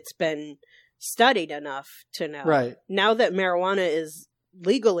know that it's been studied enough to know. Right. Now that marijuana is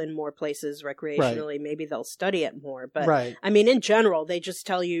legal in more places recreationally, maybe they'll study it more. But I mean, in general, they just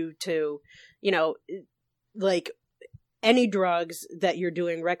tell you to, like any drugs that you're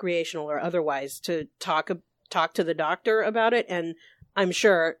doing recreational or otherwise, to talk to the doctor about it. And I'm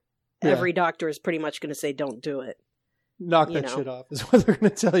sure every doctor is pretty much going to say, don't do it. Knock that shit off is what they're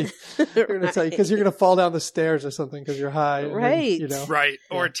going to tell you. They're going to tell you because you're going to fall down the stairs or something because you're high. Right. Then, Right.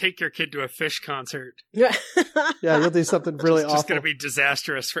 Or take your kid to a Fish concert. Yeah, you'll do something really awful. It's just going to be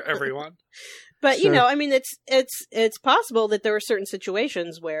disastrous for everyone. But, I mean, it's possible that there are certain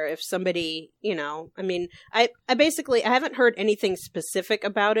situations where if somebody, I mean, I haven't heard anything specific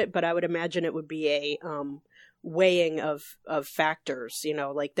about it, but I would imagine it would be a weighing of factors,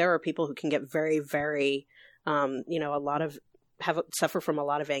 like there are people who can get very, very, suffer from a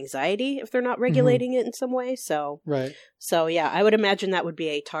lot of anxiety if they're not regulating it in some way. So, So yeah, I would imagine that would be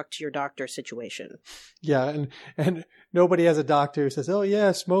a talk to your doctor situation. Yeah. And nobody has a doctor who says, oh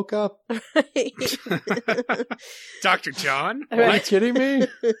yeah, smoke up. Dr. John? Are you kidding me?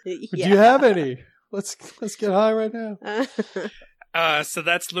 Do you have any? Let's get high right now. So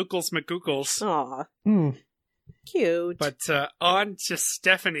that's Lucals McGoogles. Aw. Cute. But on to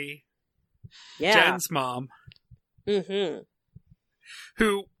Stephanie, Jen's mom,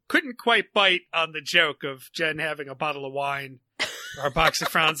 who couldn't quite bite on the joke of Jen having a bottle of wine or a box of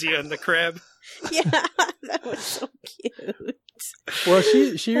Franzia in the crib. Yeah, that was so cute. Well,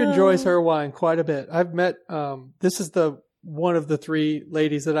 she enjoys her wine quite a bit. I've met, this is one of the 3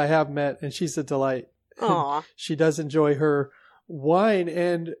 ladies that I have met, and she's a delight. Aw. She does enjoy her wine,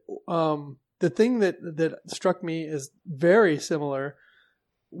 and the thing that struck me is very similar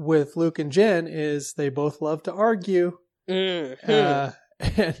with Luke and Jen is they both love to argue. And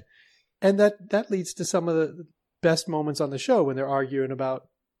that leads to some of the best moments on the show when they're arguing about,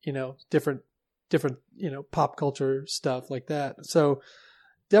 different, pop culture stuff like that. So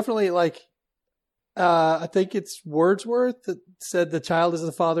definitely I think it's Wordsworth that said the child is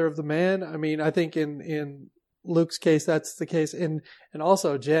the father of the man. I mean, I think in Luke's case, that's the case. And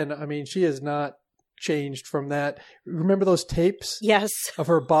also Jen, I mean, she has not changed from that. Remember those tapes? Yes. Of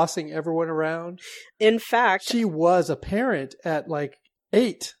her bossing everyone around? In fact, she was a parent at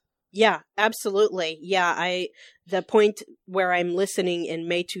 8. Yeah, absolutely. Yeah, the point where I'm listening in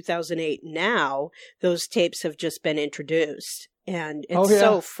May 2008 now, those tapes have just been introduced. And it's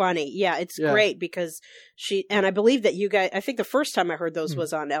so funny. Yeah, it's great because and I believe that you guys, I think the first time I heard those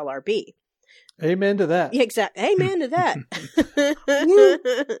was on LRB. Amen to that. Yeah, exactly. Amen to that.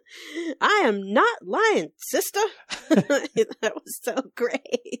 I am not lying, sister. That was so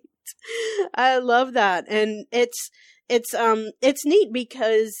great. I love that. And it's neat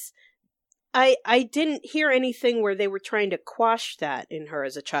because I didn't hear anything where they were trying to quash that in her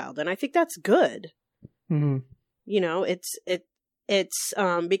as a child. And I think that's good. Mm-hmm. It's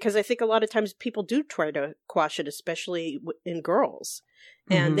because I think a lot of times people do try to quash it, especially in girls.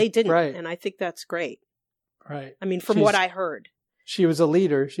 And they didn't. Right. And I think that's great. Right. I mean, from what I heard. She was a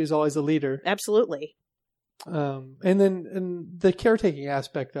leader. She's always a leader. Absolutely. And the caretaking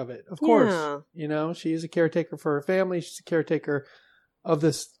aspect of it, of course. She's a caretaker for her family. She's a caretaker of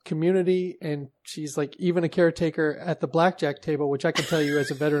this community. And she's even a caretaker at the blackjack table, which I can tell you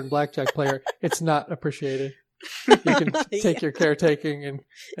as a veteran blackjack player, it's not appreciated. You can take your caretaking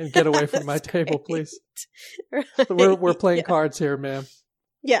and get away from my table, please. Right. We're playing cards here, ma'am.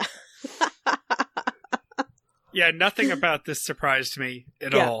 Yeah. Yeah, nothing about this surprised me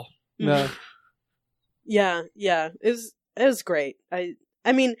at all. No. Yeah. It was great. I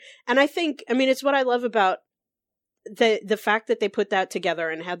mean, it's what I love about the fact that they put that together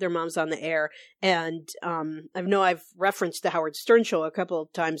and had their moms on the air. And I know I've referenced the Howard Stern show a couple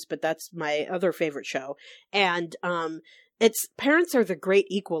of times, but that's my other favorite show. And parents are the great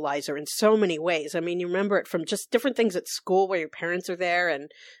equalizer in so many ways. I mean, you remember it from just different things at school where your parents are there,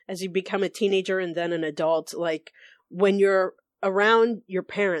 and as you become a teenager and then an adult, when you're around your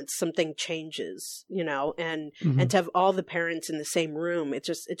parents, something changes, and to have all the parents in the same room, it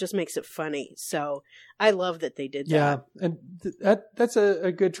just makes it funny. So I love that they did that. Yeah, and that's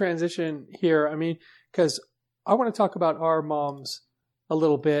a good transition here. I mean, because I want to talk about our moms a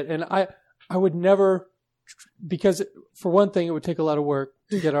little bit, and I would never, because for one thing, it would take a lot of work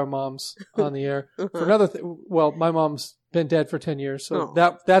to get our moms on the air. For another thing, my mom's been dead for 10 years, so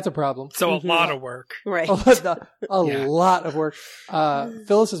that's a problem. So a lot of work. Right. A lot of work.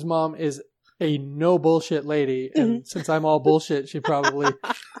 Phyllis's mom is a no bullshit lady, and since I'm all bullshit, she probably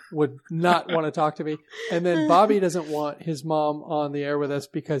would not want to talk to me. And then Bobby doesn't want his mom on the air with us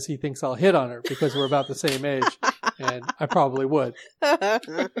because he thinks I'll hit on her because we're about the same age. and I probably would.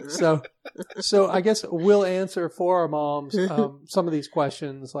 So I guess we'll answer for our moms some of these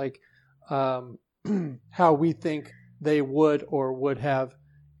questions, like how we think they would or would have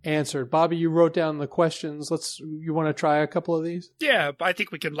answered. Bobby, you wrote down the questions. You want to try a couple of these? Yeah, I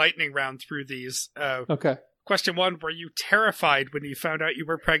think we can lightning round through these. Okay. Question 1, were you terrified when you found out you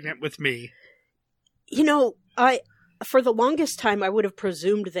were pregnant with me? You know, for the longest time, I would have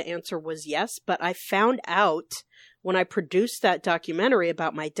presumed the answer was yes, but I found out when I produced that documentary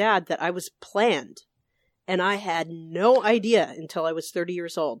about my dad that I was planned. And I had no idea until I was 30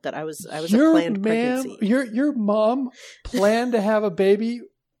 years old that I was a planned pregnancy. Your mom planned to have a baby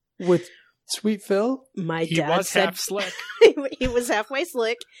with Sweet Phil? My he dad was said half slick. He was halfway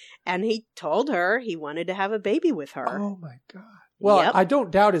slick, and he told her he wanted to have a baby with her. Oh my God. Well, yep. I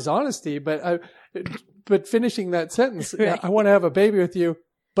don't doubt his honesty, but finishing that sentence, right. I want to have a baby with you,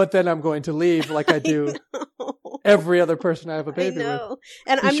 but then I'm going to leave like I do every other person I have a baby with.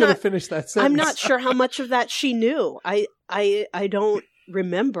 And I should have finished that sentence. I'm not sure how much of that she knew. I don't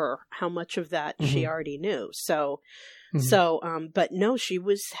remember how much of that she already knew. So, but no, she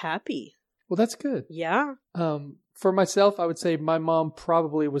was happy. Well, that's good. Yeah. For myself, I would say my mom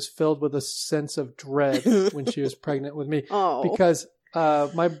probably was filled with a sense of dread when she was pregnant with me. Oh. Because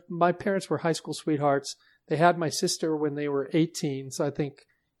my parents were high school sweethearts. They had my sister when they were 18, so I think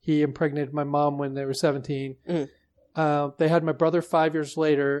he impregnated my mom when they were 17. They had my brother 5 years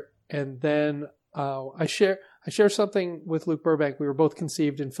later, and then I share something with Luke Burbank. We were both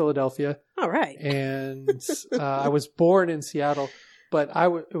conceived in Philadelphia. All right. And I was born in Seattle, but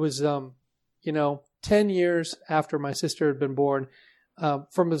it was 10 years after my sister had been born.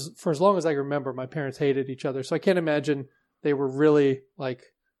 For as long as I remember, my parents hated each other. So I can't imagine they were really like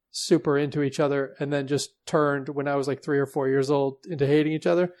super into each other and then just turned when I was like 3 or 4 years old into hating each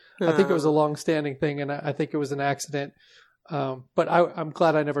other. I think it was a long-standing thing, and I think it was an accident. But I'm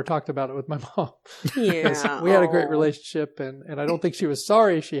glad I never talked about it with my mom. Yeah. We had a great relationship, and I don't think she was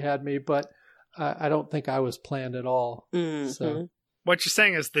sorry she had me, but I don't think I was planned at all. Mm-hmm. So what you're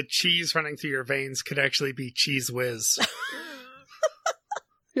saying is the cheese running through your veins could actually be Cheese Whiz.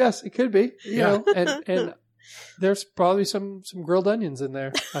 Yes, it could be. You know, and there's probably some grilled onions in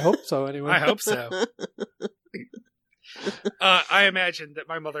there. I hope so, anyway. I hope so. I imagine that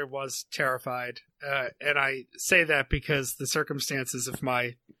my mother was terrified, and I say that because the circumstances of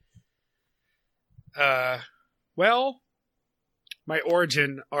my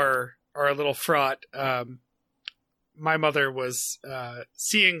origin are a little fraught. My mother was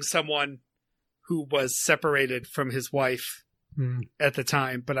seeing someone who was separated from his wife at the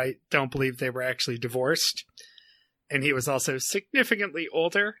time, but I don't believe they were actually divorced. And he was also significantly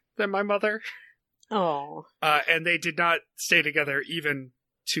older than my mother. Oh. And they did not stay together even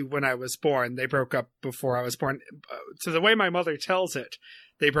to when I was born. They broke up before I was born. So the way my mother tells it,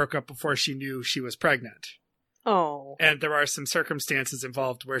 they broke up before she knew she was pregnant. Oh. And there are some circumstances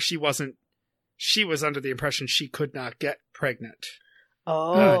involved where she was under the impression she could not get pregnant.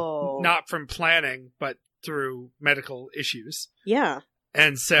 Oh. Not from planning, but through medical issues. Yeah.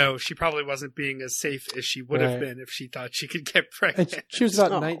 And so she probably wasn't being as safe as she would have been if she thought she could get pregnant. And she was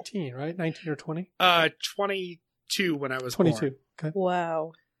about 19, right? 19 or 20? 22 when I was 22. born. Okay.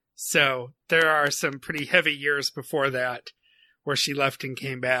 Wow. So there are some pretty heavy years before that where she left and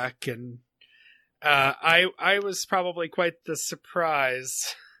came back. And I was probably quite the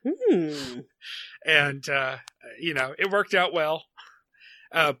surprise. And, it worked out well.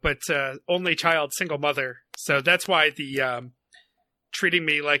 But only child, single mother. So that's why the treating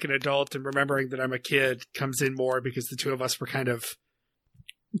me like an adult and remembering that I'm a kid comes in more, because the two of us were kind of...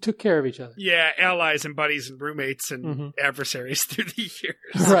 You took care of each other. Yeah, allies and buddies and roommates and adversaries through the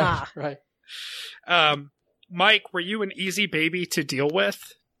years. Right. Mike, were you an easy baby to deal with?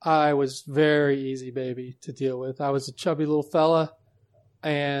 I was very easy baby to deal with. I was a chubby little fella,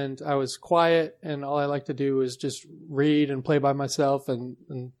 and I was quiet, and all I liked to do was just read and play by myself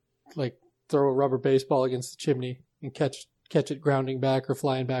and like throw a rubber baseball against the chimney and catch it grounding back or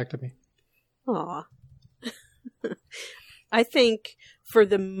flying back to me. Aw. I think for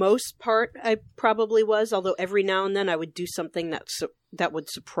the most part I probably was, although every now and then I would do something that would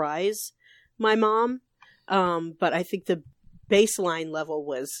surprise my mom. But I think the baseline level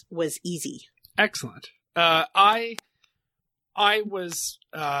was easy. Excellent. I was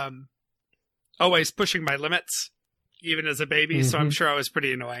always pushing my limits, even as a baby, so I'm sure I was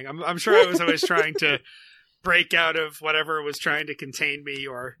pretty annoying. I'm sure I was always trying to break out of whatever was trying to contain me,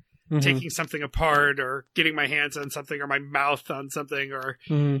 or taking something apart, or getting my hands on something, or my mouth on something, or,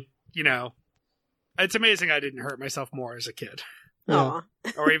 it's amazing I didn't hurt myself more as a kid. Yeah.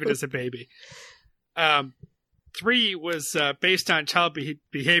 Or even as a baby. 3 was based on child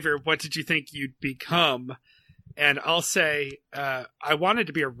behavior. What did you think you'd become? And I'll say I wanted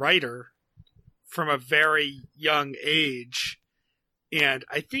to be a writer from a very young age. And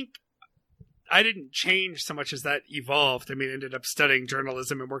I think I didn't change so much as that evolved. I mean, I ended up studying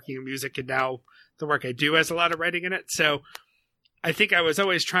journalism and working in music, and now the work I do has a lot of writing in it. So I think I was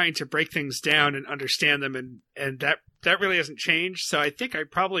always trying to break things down and understand them, and that really hasn't changed. So I think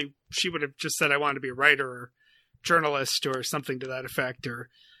she would have just said I wanted to be a writer or journalist or something to that effect, or,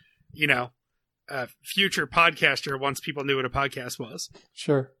 a future podcaster once people knew what a podcast was.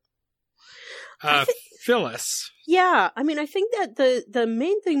 Sure. Phyllis. Yeah, I mean, I think that the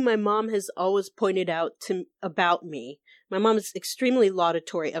main thing my mom has always pointed out about me, my mom is extremely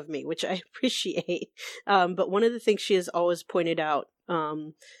laudatory of me, which I appreciate. But one of the things she has always pointed out,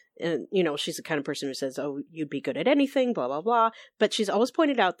 and she's the kind of person who says, "Oh, you'd be good at anything," blah blah blah. But she's always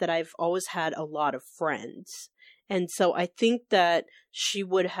pointed out that I've always had a lot of friends, and so I think that she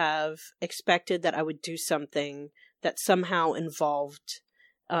would have expected that I would do something that somehow involved,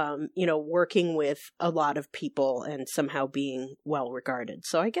 working with a lot of people and somehow being well regarded.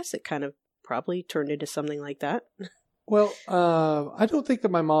 So I guess it kind of probably turned into something like that. Well, I don't think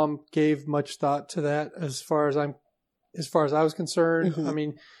that my mom gave much thought to that as far as I was concerned. Mm-hmm. I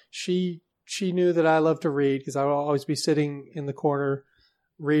mean, she knew that I loved to read because I would always be sitting in the corner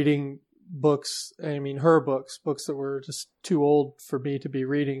reading books. I mean, her books that were just too old for me to be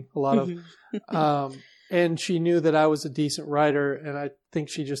reading a lot of. And she knew that I was a decent writer, and I think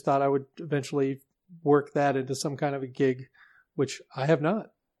she just thought I would eventually work that into some kind of a gig, which I have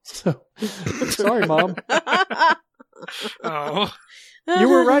not. So, sorry, Mom. Oh, you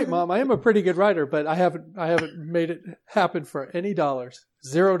were right, Mom. I am a pretty good writer, but I haven't made it happen for any dollars.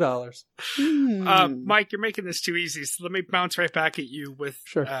 $0. Mike, you're making this too easy. So let me bounce right back at you with,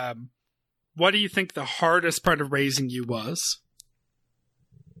 sure. What do you think the hardest part of raising you was?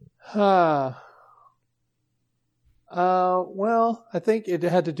 Well, I think it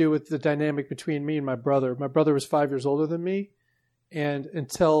had to do with the dynamic between me and my brother. My brother was 5 years older than me, and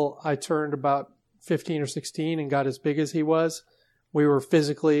until I turned about 15 or 16 and got as big as he was, we were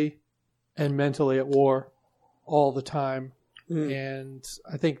physically and mentally at war all the time. And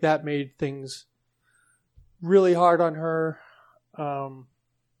I think that made things really hard on her.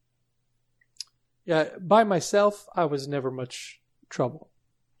 By myself, I was never much trouble.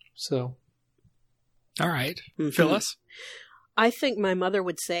 So. All right. Phyllis? I think my mother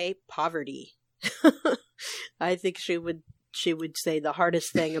would say poverty. I think she would say the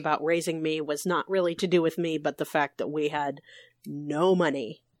hardest thing about raising me was not really to do with me, but the fact that we had no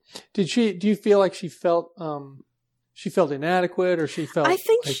money. Do you feel like she felt inadequate, or she felt? I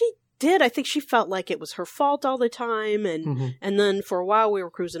think she did. I think she felt like it was her fault all the time, and then for a while we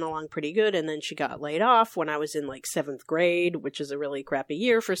were cruising along pretty good, and then she got laid off when I was in like 7th grade, which is a really crappy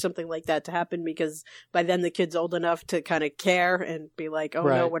year for something like that to happen, because by then the kid's old enough to kind of care and be like, oh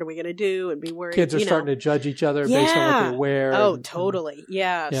no, what are we going to do, and be worried. Kids are starting to judge each other based on what they wear. Oh, totally.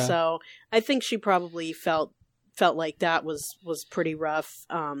 Yeah. So I think she probably felt like that was pretty rough.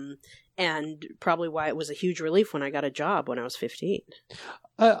 And probably why it was a huge relief when I got a job when I was 15.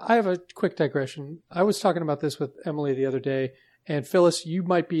 I have a quick digression. I was talking about this with Emily the other day, and Phyllis, you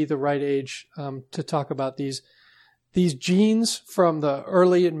might be the right age to talk about these jeans from the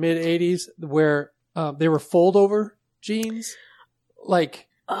early and mid 80s where they were fold over jeans. Like,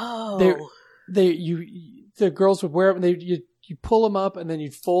 the girls would wear them. You pull them up and then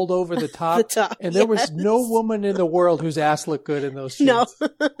you'd fold over the top. And there was no woman in the world whose ass looked good in those jeans. No.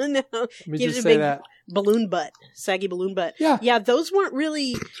 Let me just say that. Balloon butt, saggy balloon butt. Yeah. Those weren't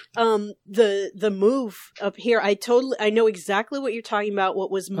really the move up here. I know exactly what you're talking about.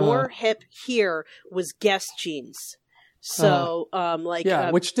 What was more hip here was Guess jeans. So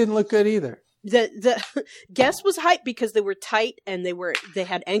which didn't look good either. The Guess was hype because they were tight and they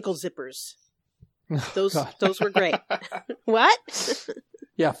had ankle zippers. Those were great. What?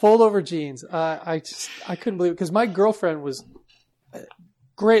 Yeah, fold over jeans. I couldn't believe it because my girlfriend was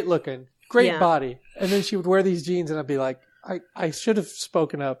great looking, great body, and then she would wear these jeans, and I'd be like, I should have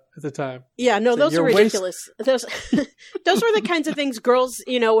spoken up at the time. Yeah, no, those were ridiculous. Those were the kinds of things girls,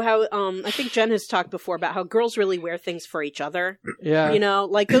 how I think Jen has talked before about how girls really wear things for each other. Yeah,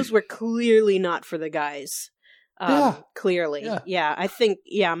 like those were clearly not for the guys. Clearly. Yeah. I think,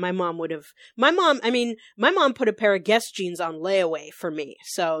 my mom put a pair of Guess jeans on layaway for me.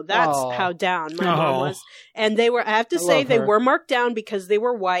 So that's how down my mom was. And they were, I have to say, they were marked down because they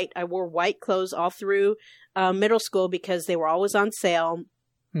were white. I wore white clothes all through middle school because they were always on sale.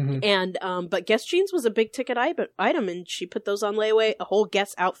 Mm-hmm. And but Guess jeans was a big ticket item, and she put those on layaway, a whole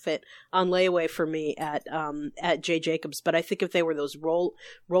Guess outfit on layaway for me at J. Jacobs. But I think if they were those roll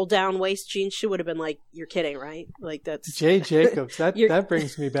down waist jeans, she would have been like, "You're kidding, right?" Like that's J. Jacobs. That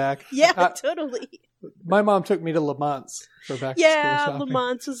brings me back. Yeah, totally. My mom took me to Lamont's for back to school shopping.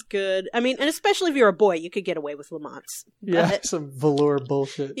 Lamont's is good. I mean, and especially if you're a boy, you could get away with Lamont's. Yeah, some velour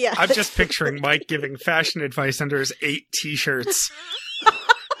bullshit. Yeah, I'm just picturing Mike giving fashion advice under his 8 t-shirts.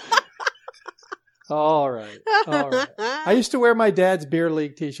 All right. I used to wear my dad's beer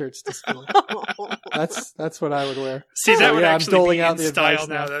league t-shirts to school. That's what I would wear. See, that would actually be in style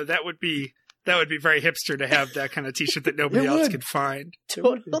now, though. That would be very hipster to have that kind of t-shirt that nobody else could find.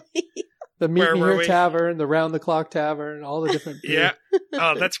 Totally. The Meet Me Here Tavern, the Round the Clock Tavern, all the different beer. Yeah.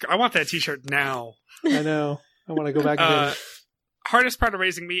 Oh, I want that t-shirt now. I know. I want to go back and get it. Hardest part of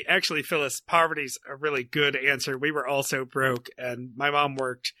raising me, actually, Phyllis, poverty's a really good answer. We were also broke, and my mom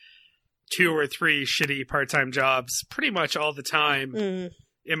worked 2 or 3 shitty part-time jobs pretty much all the time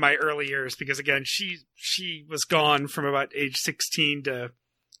in my early years, because again, she was gone from about age 16 to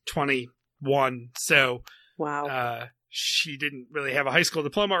 21. So wow. She didn't really have a high school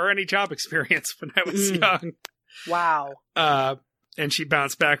diploma or any job experience when I was young. Wow. And she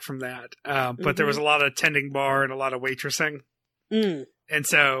bounced back from that. But there was a lot of tending bar and a lot of waitressing. And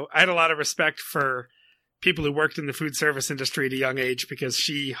so I had a lot of respect for people who worked in the food service industry at a young age, because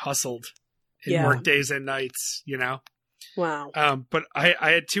she hustled in work days and nights, you know? Wow. But I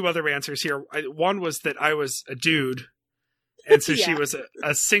had 2 other answers here. One was that I was a dude. And so she was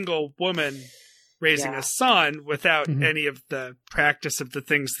a single woman raising a son without any of the practice of the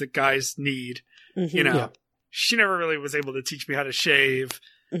things that guys need. You know, she never really was able to teach me how to shave.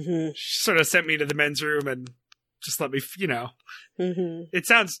 She sort of sent me to the men's room and just let me, you know, it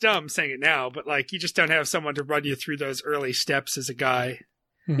sounds dumb saying it now, but like, you just don't have someone to run you through those early steps as a guy.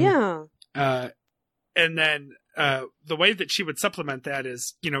 Yeah. And then the way that she would supplement that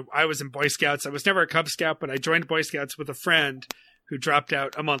is, you know, I was in Boy Scouts. I was never a Cub Scout, but I joined Boy Scouts with a friend who dropped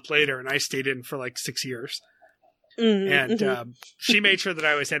out a month later, and I stayed in for like 6 years. And she made sure that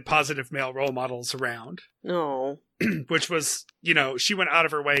I always had positive male role models around. Oh. Which was, you know, she went out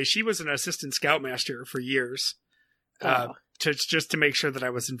of her way. She was an assistant scoutmaster for years to make sure that I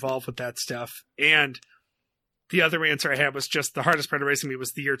was involved with that stuff. And the other answer I had was just the hardest part of raising me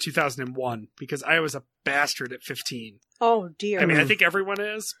was the year 2001, because I was a bastard at 15. Oh, dear. I mean, I think everyone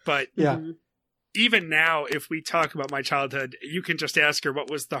is, but even now, if we talk about my childhood, you can just ask her what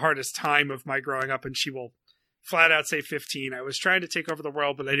was the hardest time of my growing up, and she will flat out say 15. I was trying to take over the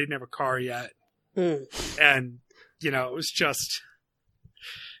world, but I didn't have a car yet. And, you know, it was just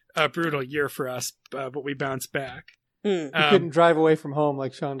a brutal year for us, but we bounced back. You couldn't drive away from home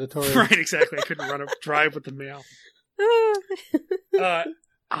like Sean DeTore. Right, exactly. I couldn't drive with the mail. A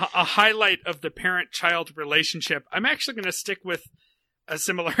highlight of the parent-child relationship. I'm actually going to stick with a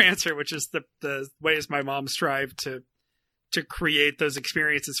similar answer, which is the ways my mom strived to create those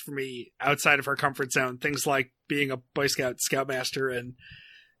experiences for me outside of her comfort zone. Things like being a Boy Scout scoutmaster and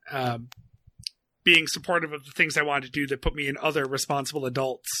being supportive of the things I wanted to do that put me in other responsible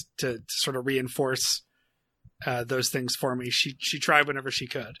adults to sort of reinforce those things for me. She tried whenever she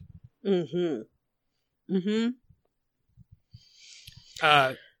could.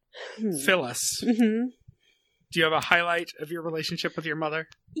 Phyllis, do you have a highlight of your relationship with your mother?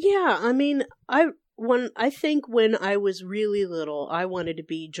 Yeah, I mean, I think when I was really little, I wanted to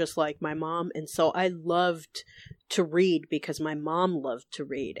be just like my mom, and so I loved to read because my mom loved to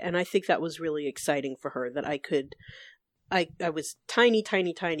read, and I think that was really exciting for her that I could. I was tiny,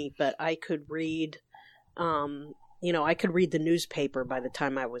 but I could read. You know, I could read the newspaper by the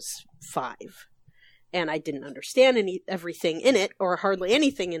time I was 5. And I didn't understand everything in it, or hardly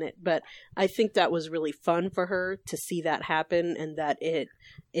anything in it, but I think that was really fun for her to see that happen, and that it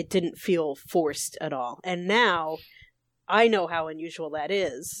didn't feel forced at all. And now I know how unusual that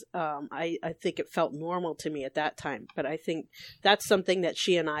is. I think it felt normal to me at that time, but I think that's something that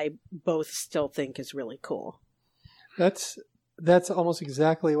she and I both still think is really cool. That's almost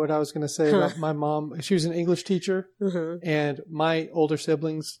exactly what I was going to say about my mom. She was an English teacher, and my older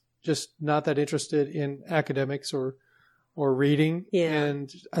siblings just not that interested in academics or reading. Yeah. And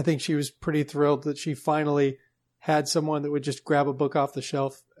I think she was pretty thrilled that she finally had someone that would just grab a book off the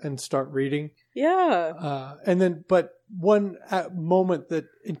shelf and start reading. Yeah. But one moment that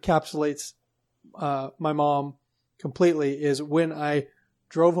encapsulates my mom completely is when I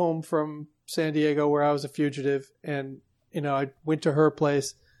drove home from San Diego, where I was a fugitive, and I went to her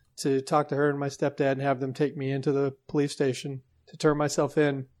place to talk to her and my stepdad and have them take me into the police station to turn myself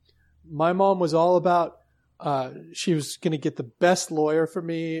in. My mom was all about she was going to get the best lawyer for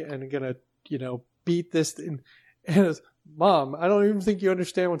me and going to, beat this. And it was, Mom, I don't even think you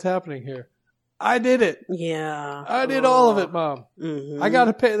understand what's happening here. I did it. Yeah. I did all of it, Mom. Mm-hmm. I got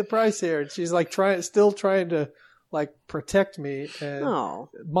to pay the price here. And she's like still trying to like protect me. And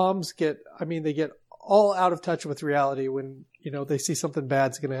moms they get all out of touch with reality when, they see something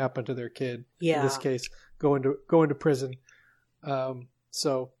bad's going to happen to their kid. Yeah. In this case, go into prison.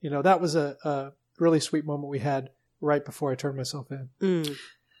 So, that was a really sweet moment we had right before I turned myself in. Mm.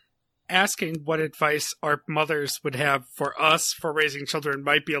 Asking what advice our mothers would have for us for raising children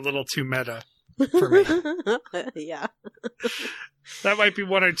might be a little too meta for me. Yeah. That might be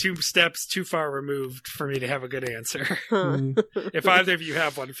 1 or 2 steps too far removed for me to have a good answer. If either of you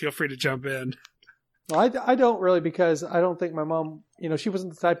have one, feel free to jump in. Well, I don't really, because I don't think my mom, she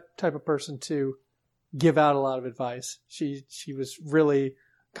wasn't the type of person to give out a lot of advice. She was really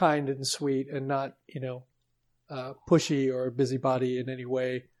kind and sweet and not, pushy or a busybody in any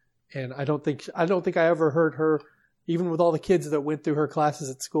way. And I don't think I ever heard her, even with all the kids that went through her classes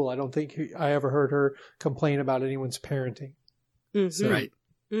at school, I don't think I ever heard her complain about anyone's parenting. Mm-hmm. So, right.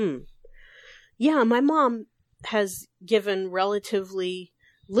 Mm. Yeah, my mom has given relatively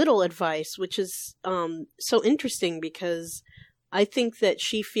little advice, which is so interesting because I think that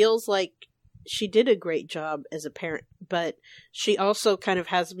she feels like she did a great job as a parent, but she also kind of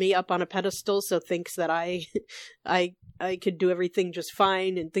has me up on a pedestal, so thinks that I could do everything just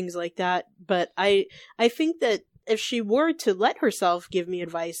fine and things like that. But I think that if she were to let herself give me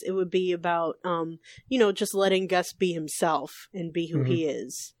advice, it would be about, just letting Gus be himself and be who he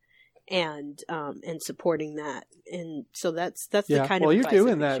is, and supporting that. And so that's the kind of well, you're advice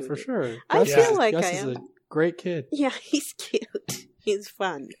doing that for sure. I feel like Gus I am. Is a great kid. Yeah, he's cute. He's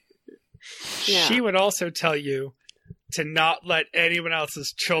fun. Yeah. She would also tell you to not let anyone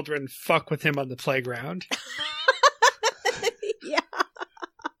else's children fuck with him on the playground. Yeah.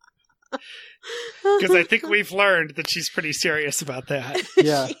 Because I think we've learned that she's pretty serious about that.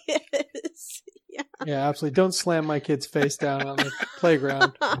 Yeah. She is. Yeah. Yeah, absolutely. Don't slam my kid's face down on the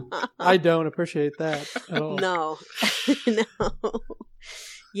playground. I don't appreciate that at all. No. No.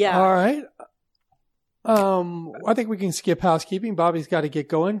 Yeah. All right. I think we can skip housekeeping. Bobby's got to get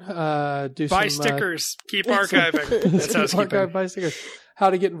going. Buy stickers. Keep archiving. That's housekeeping. Archive, buy stickers.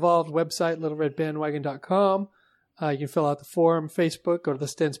 How to get involved, website, littleredbandwagon.com. You can fill out the form. Facebook, go to the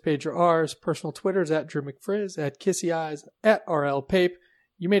Stens page or ours. Personal Twitters at Drew McFrizz, at Kissy Eyes, at RL Pape.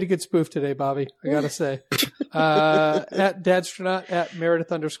 You made a good spoof today, Bobby, I got to say. At Dadstronaut, at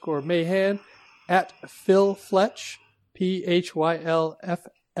Meredith_Mahan, at Phil Fletch,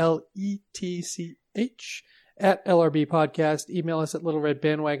 PhylFletch, at LRB Podcast. Email us at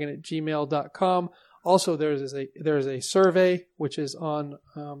littleredbandwagon@gmail.com. Also, there is a survey, which is on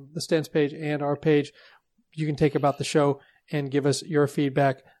the Stens page and our page. You can take about the show and give us your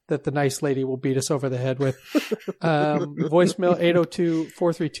feedback that the nice lady will beat us over the head with. Voicemail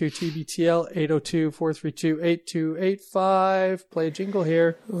 802-432-TBTL, 802-432-8285. Play a jingle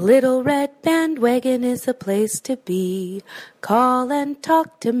here. Little Red Bandwagon is the place to be. Call and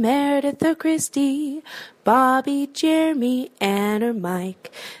talk to Meredith or Christy, Bobby, Jeremy, Ann or Mike.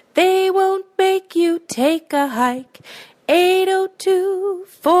 They won't make you take a hike.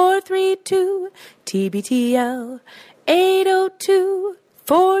 802-432-TBTL,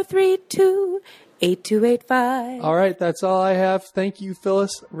 802-432-8285. All right, that's all I have. Thank you,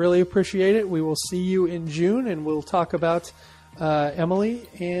 Phyllis. Really appreciate it. We will see you in June, and we'll talk about Emily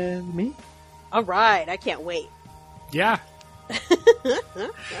and me. All right, I can't wait. Yeah.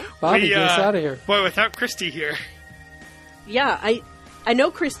 Bobby, get us out of here. Boy, without Christy here. Yeah, I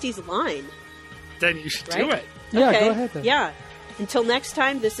know Christy's line. Then you should do it. Yeah, okay. Go ahead then. Yeah. Until next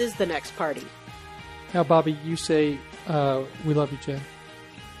time, this is the next party. Now, Bobby, you say, we love you, Jen.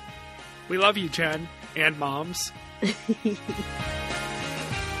 We love you, Jen, and moms.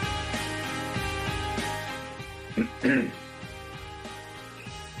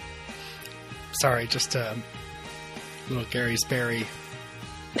 Sorry, just little Gary's Berry.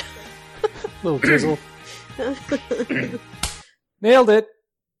 Little drizzle. Nailed it.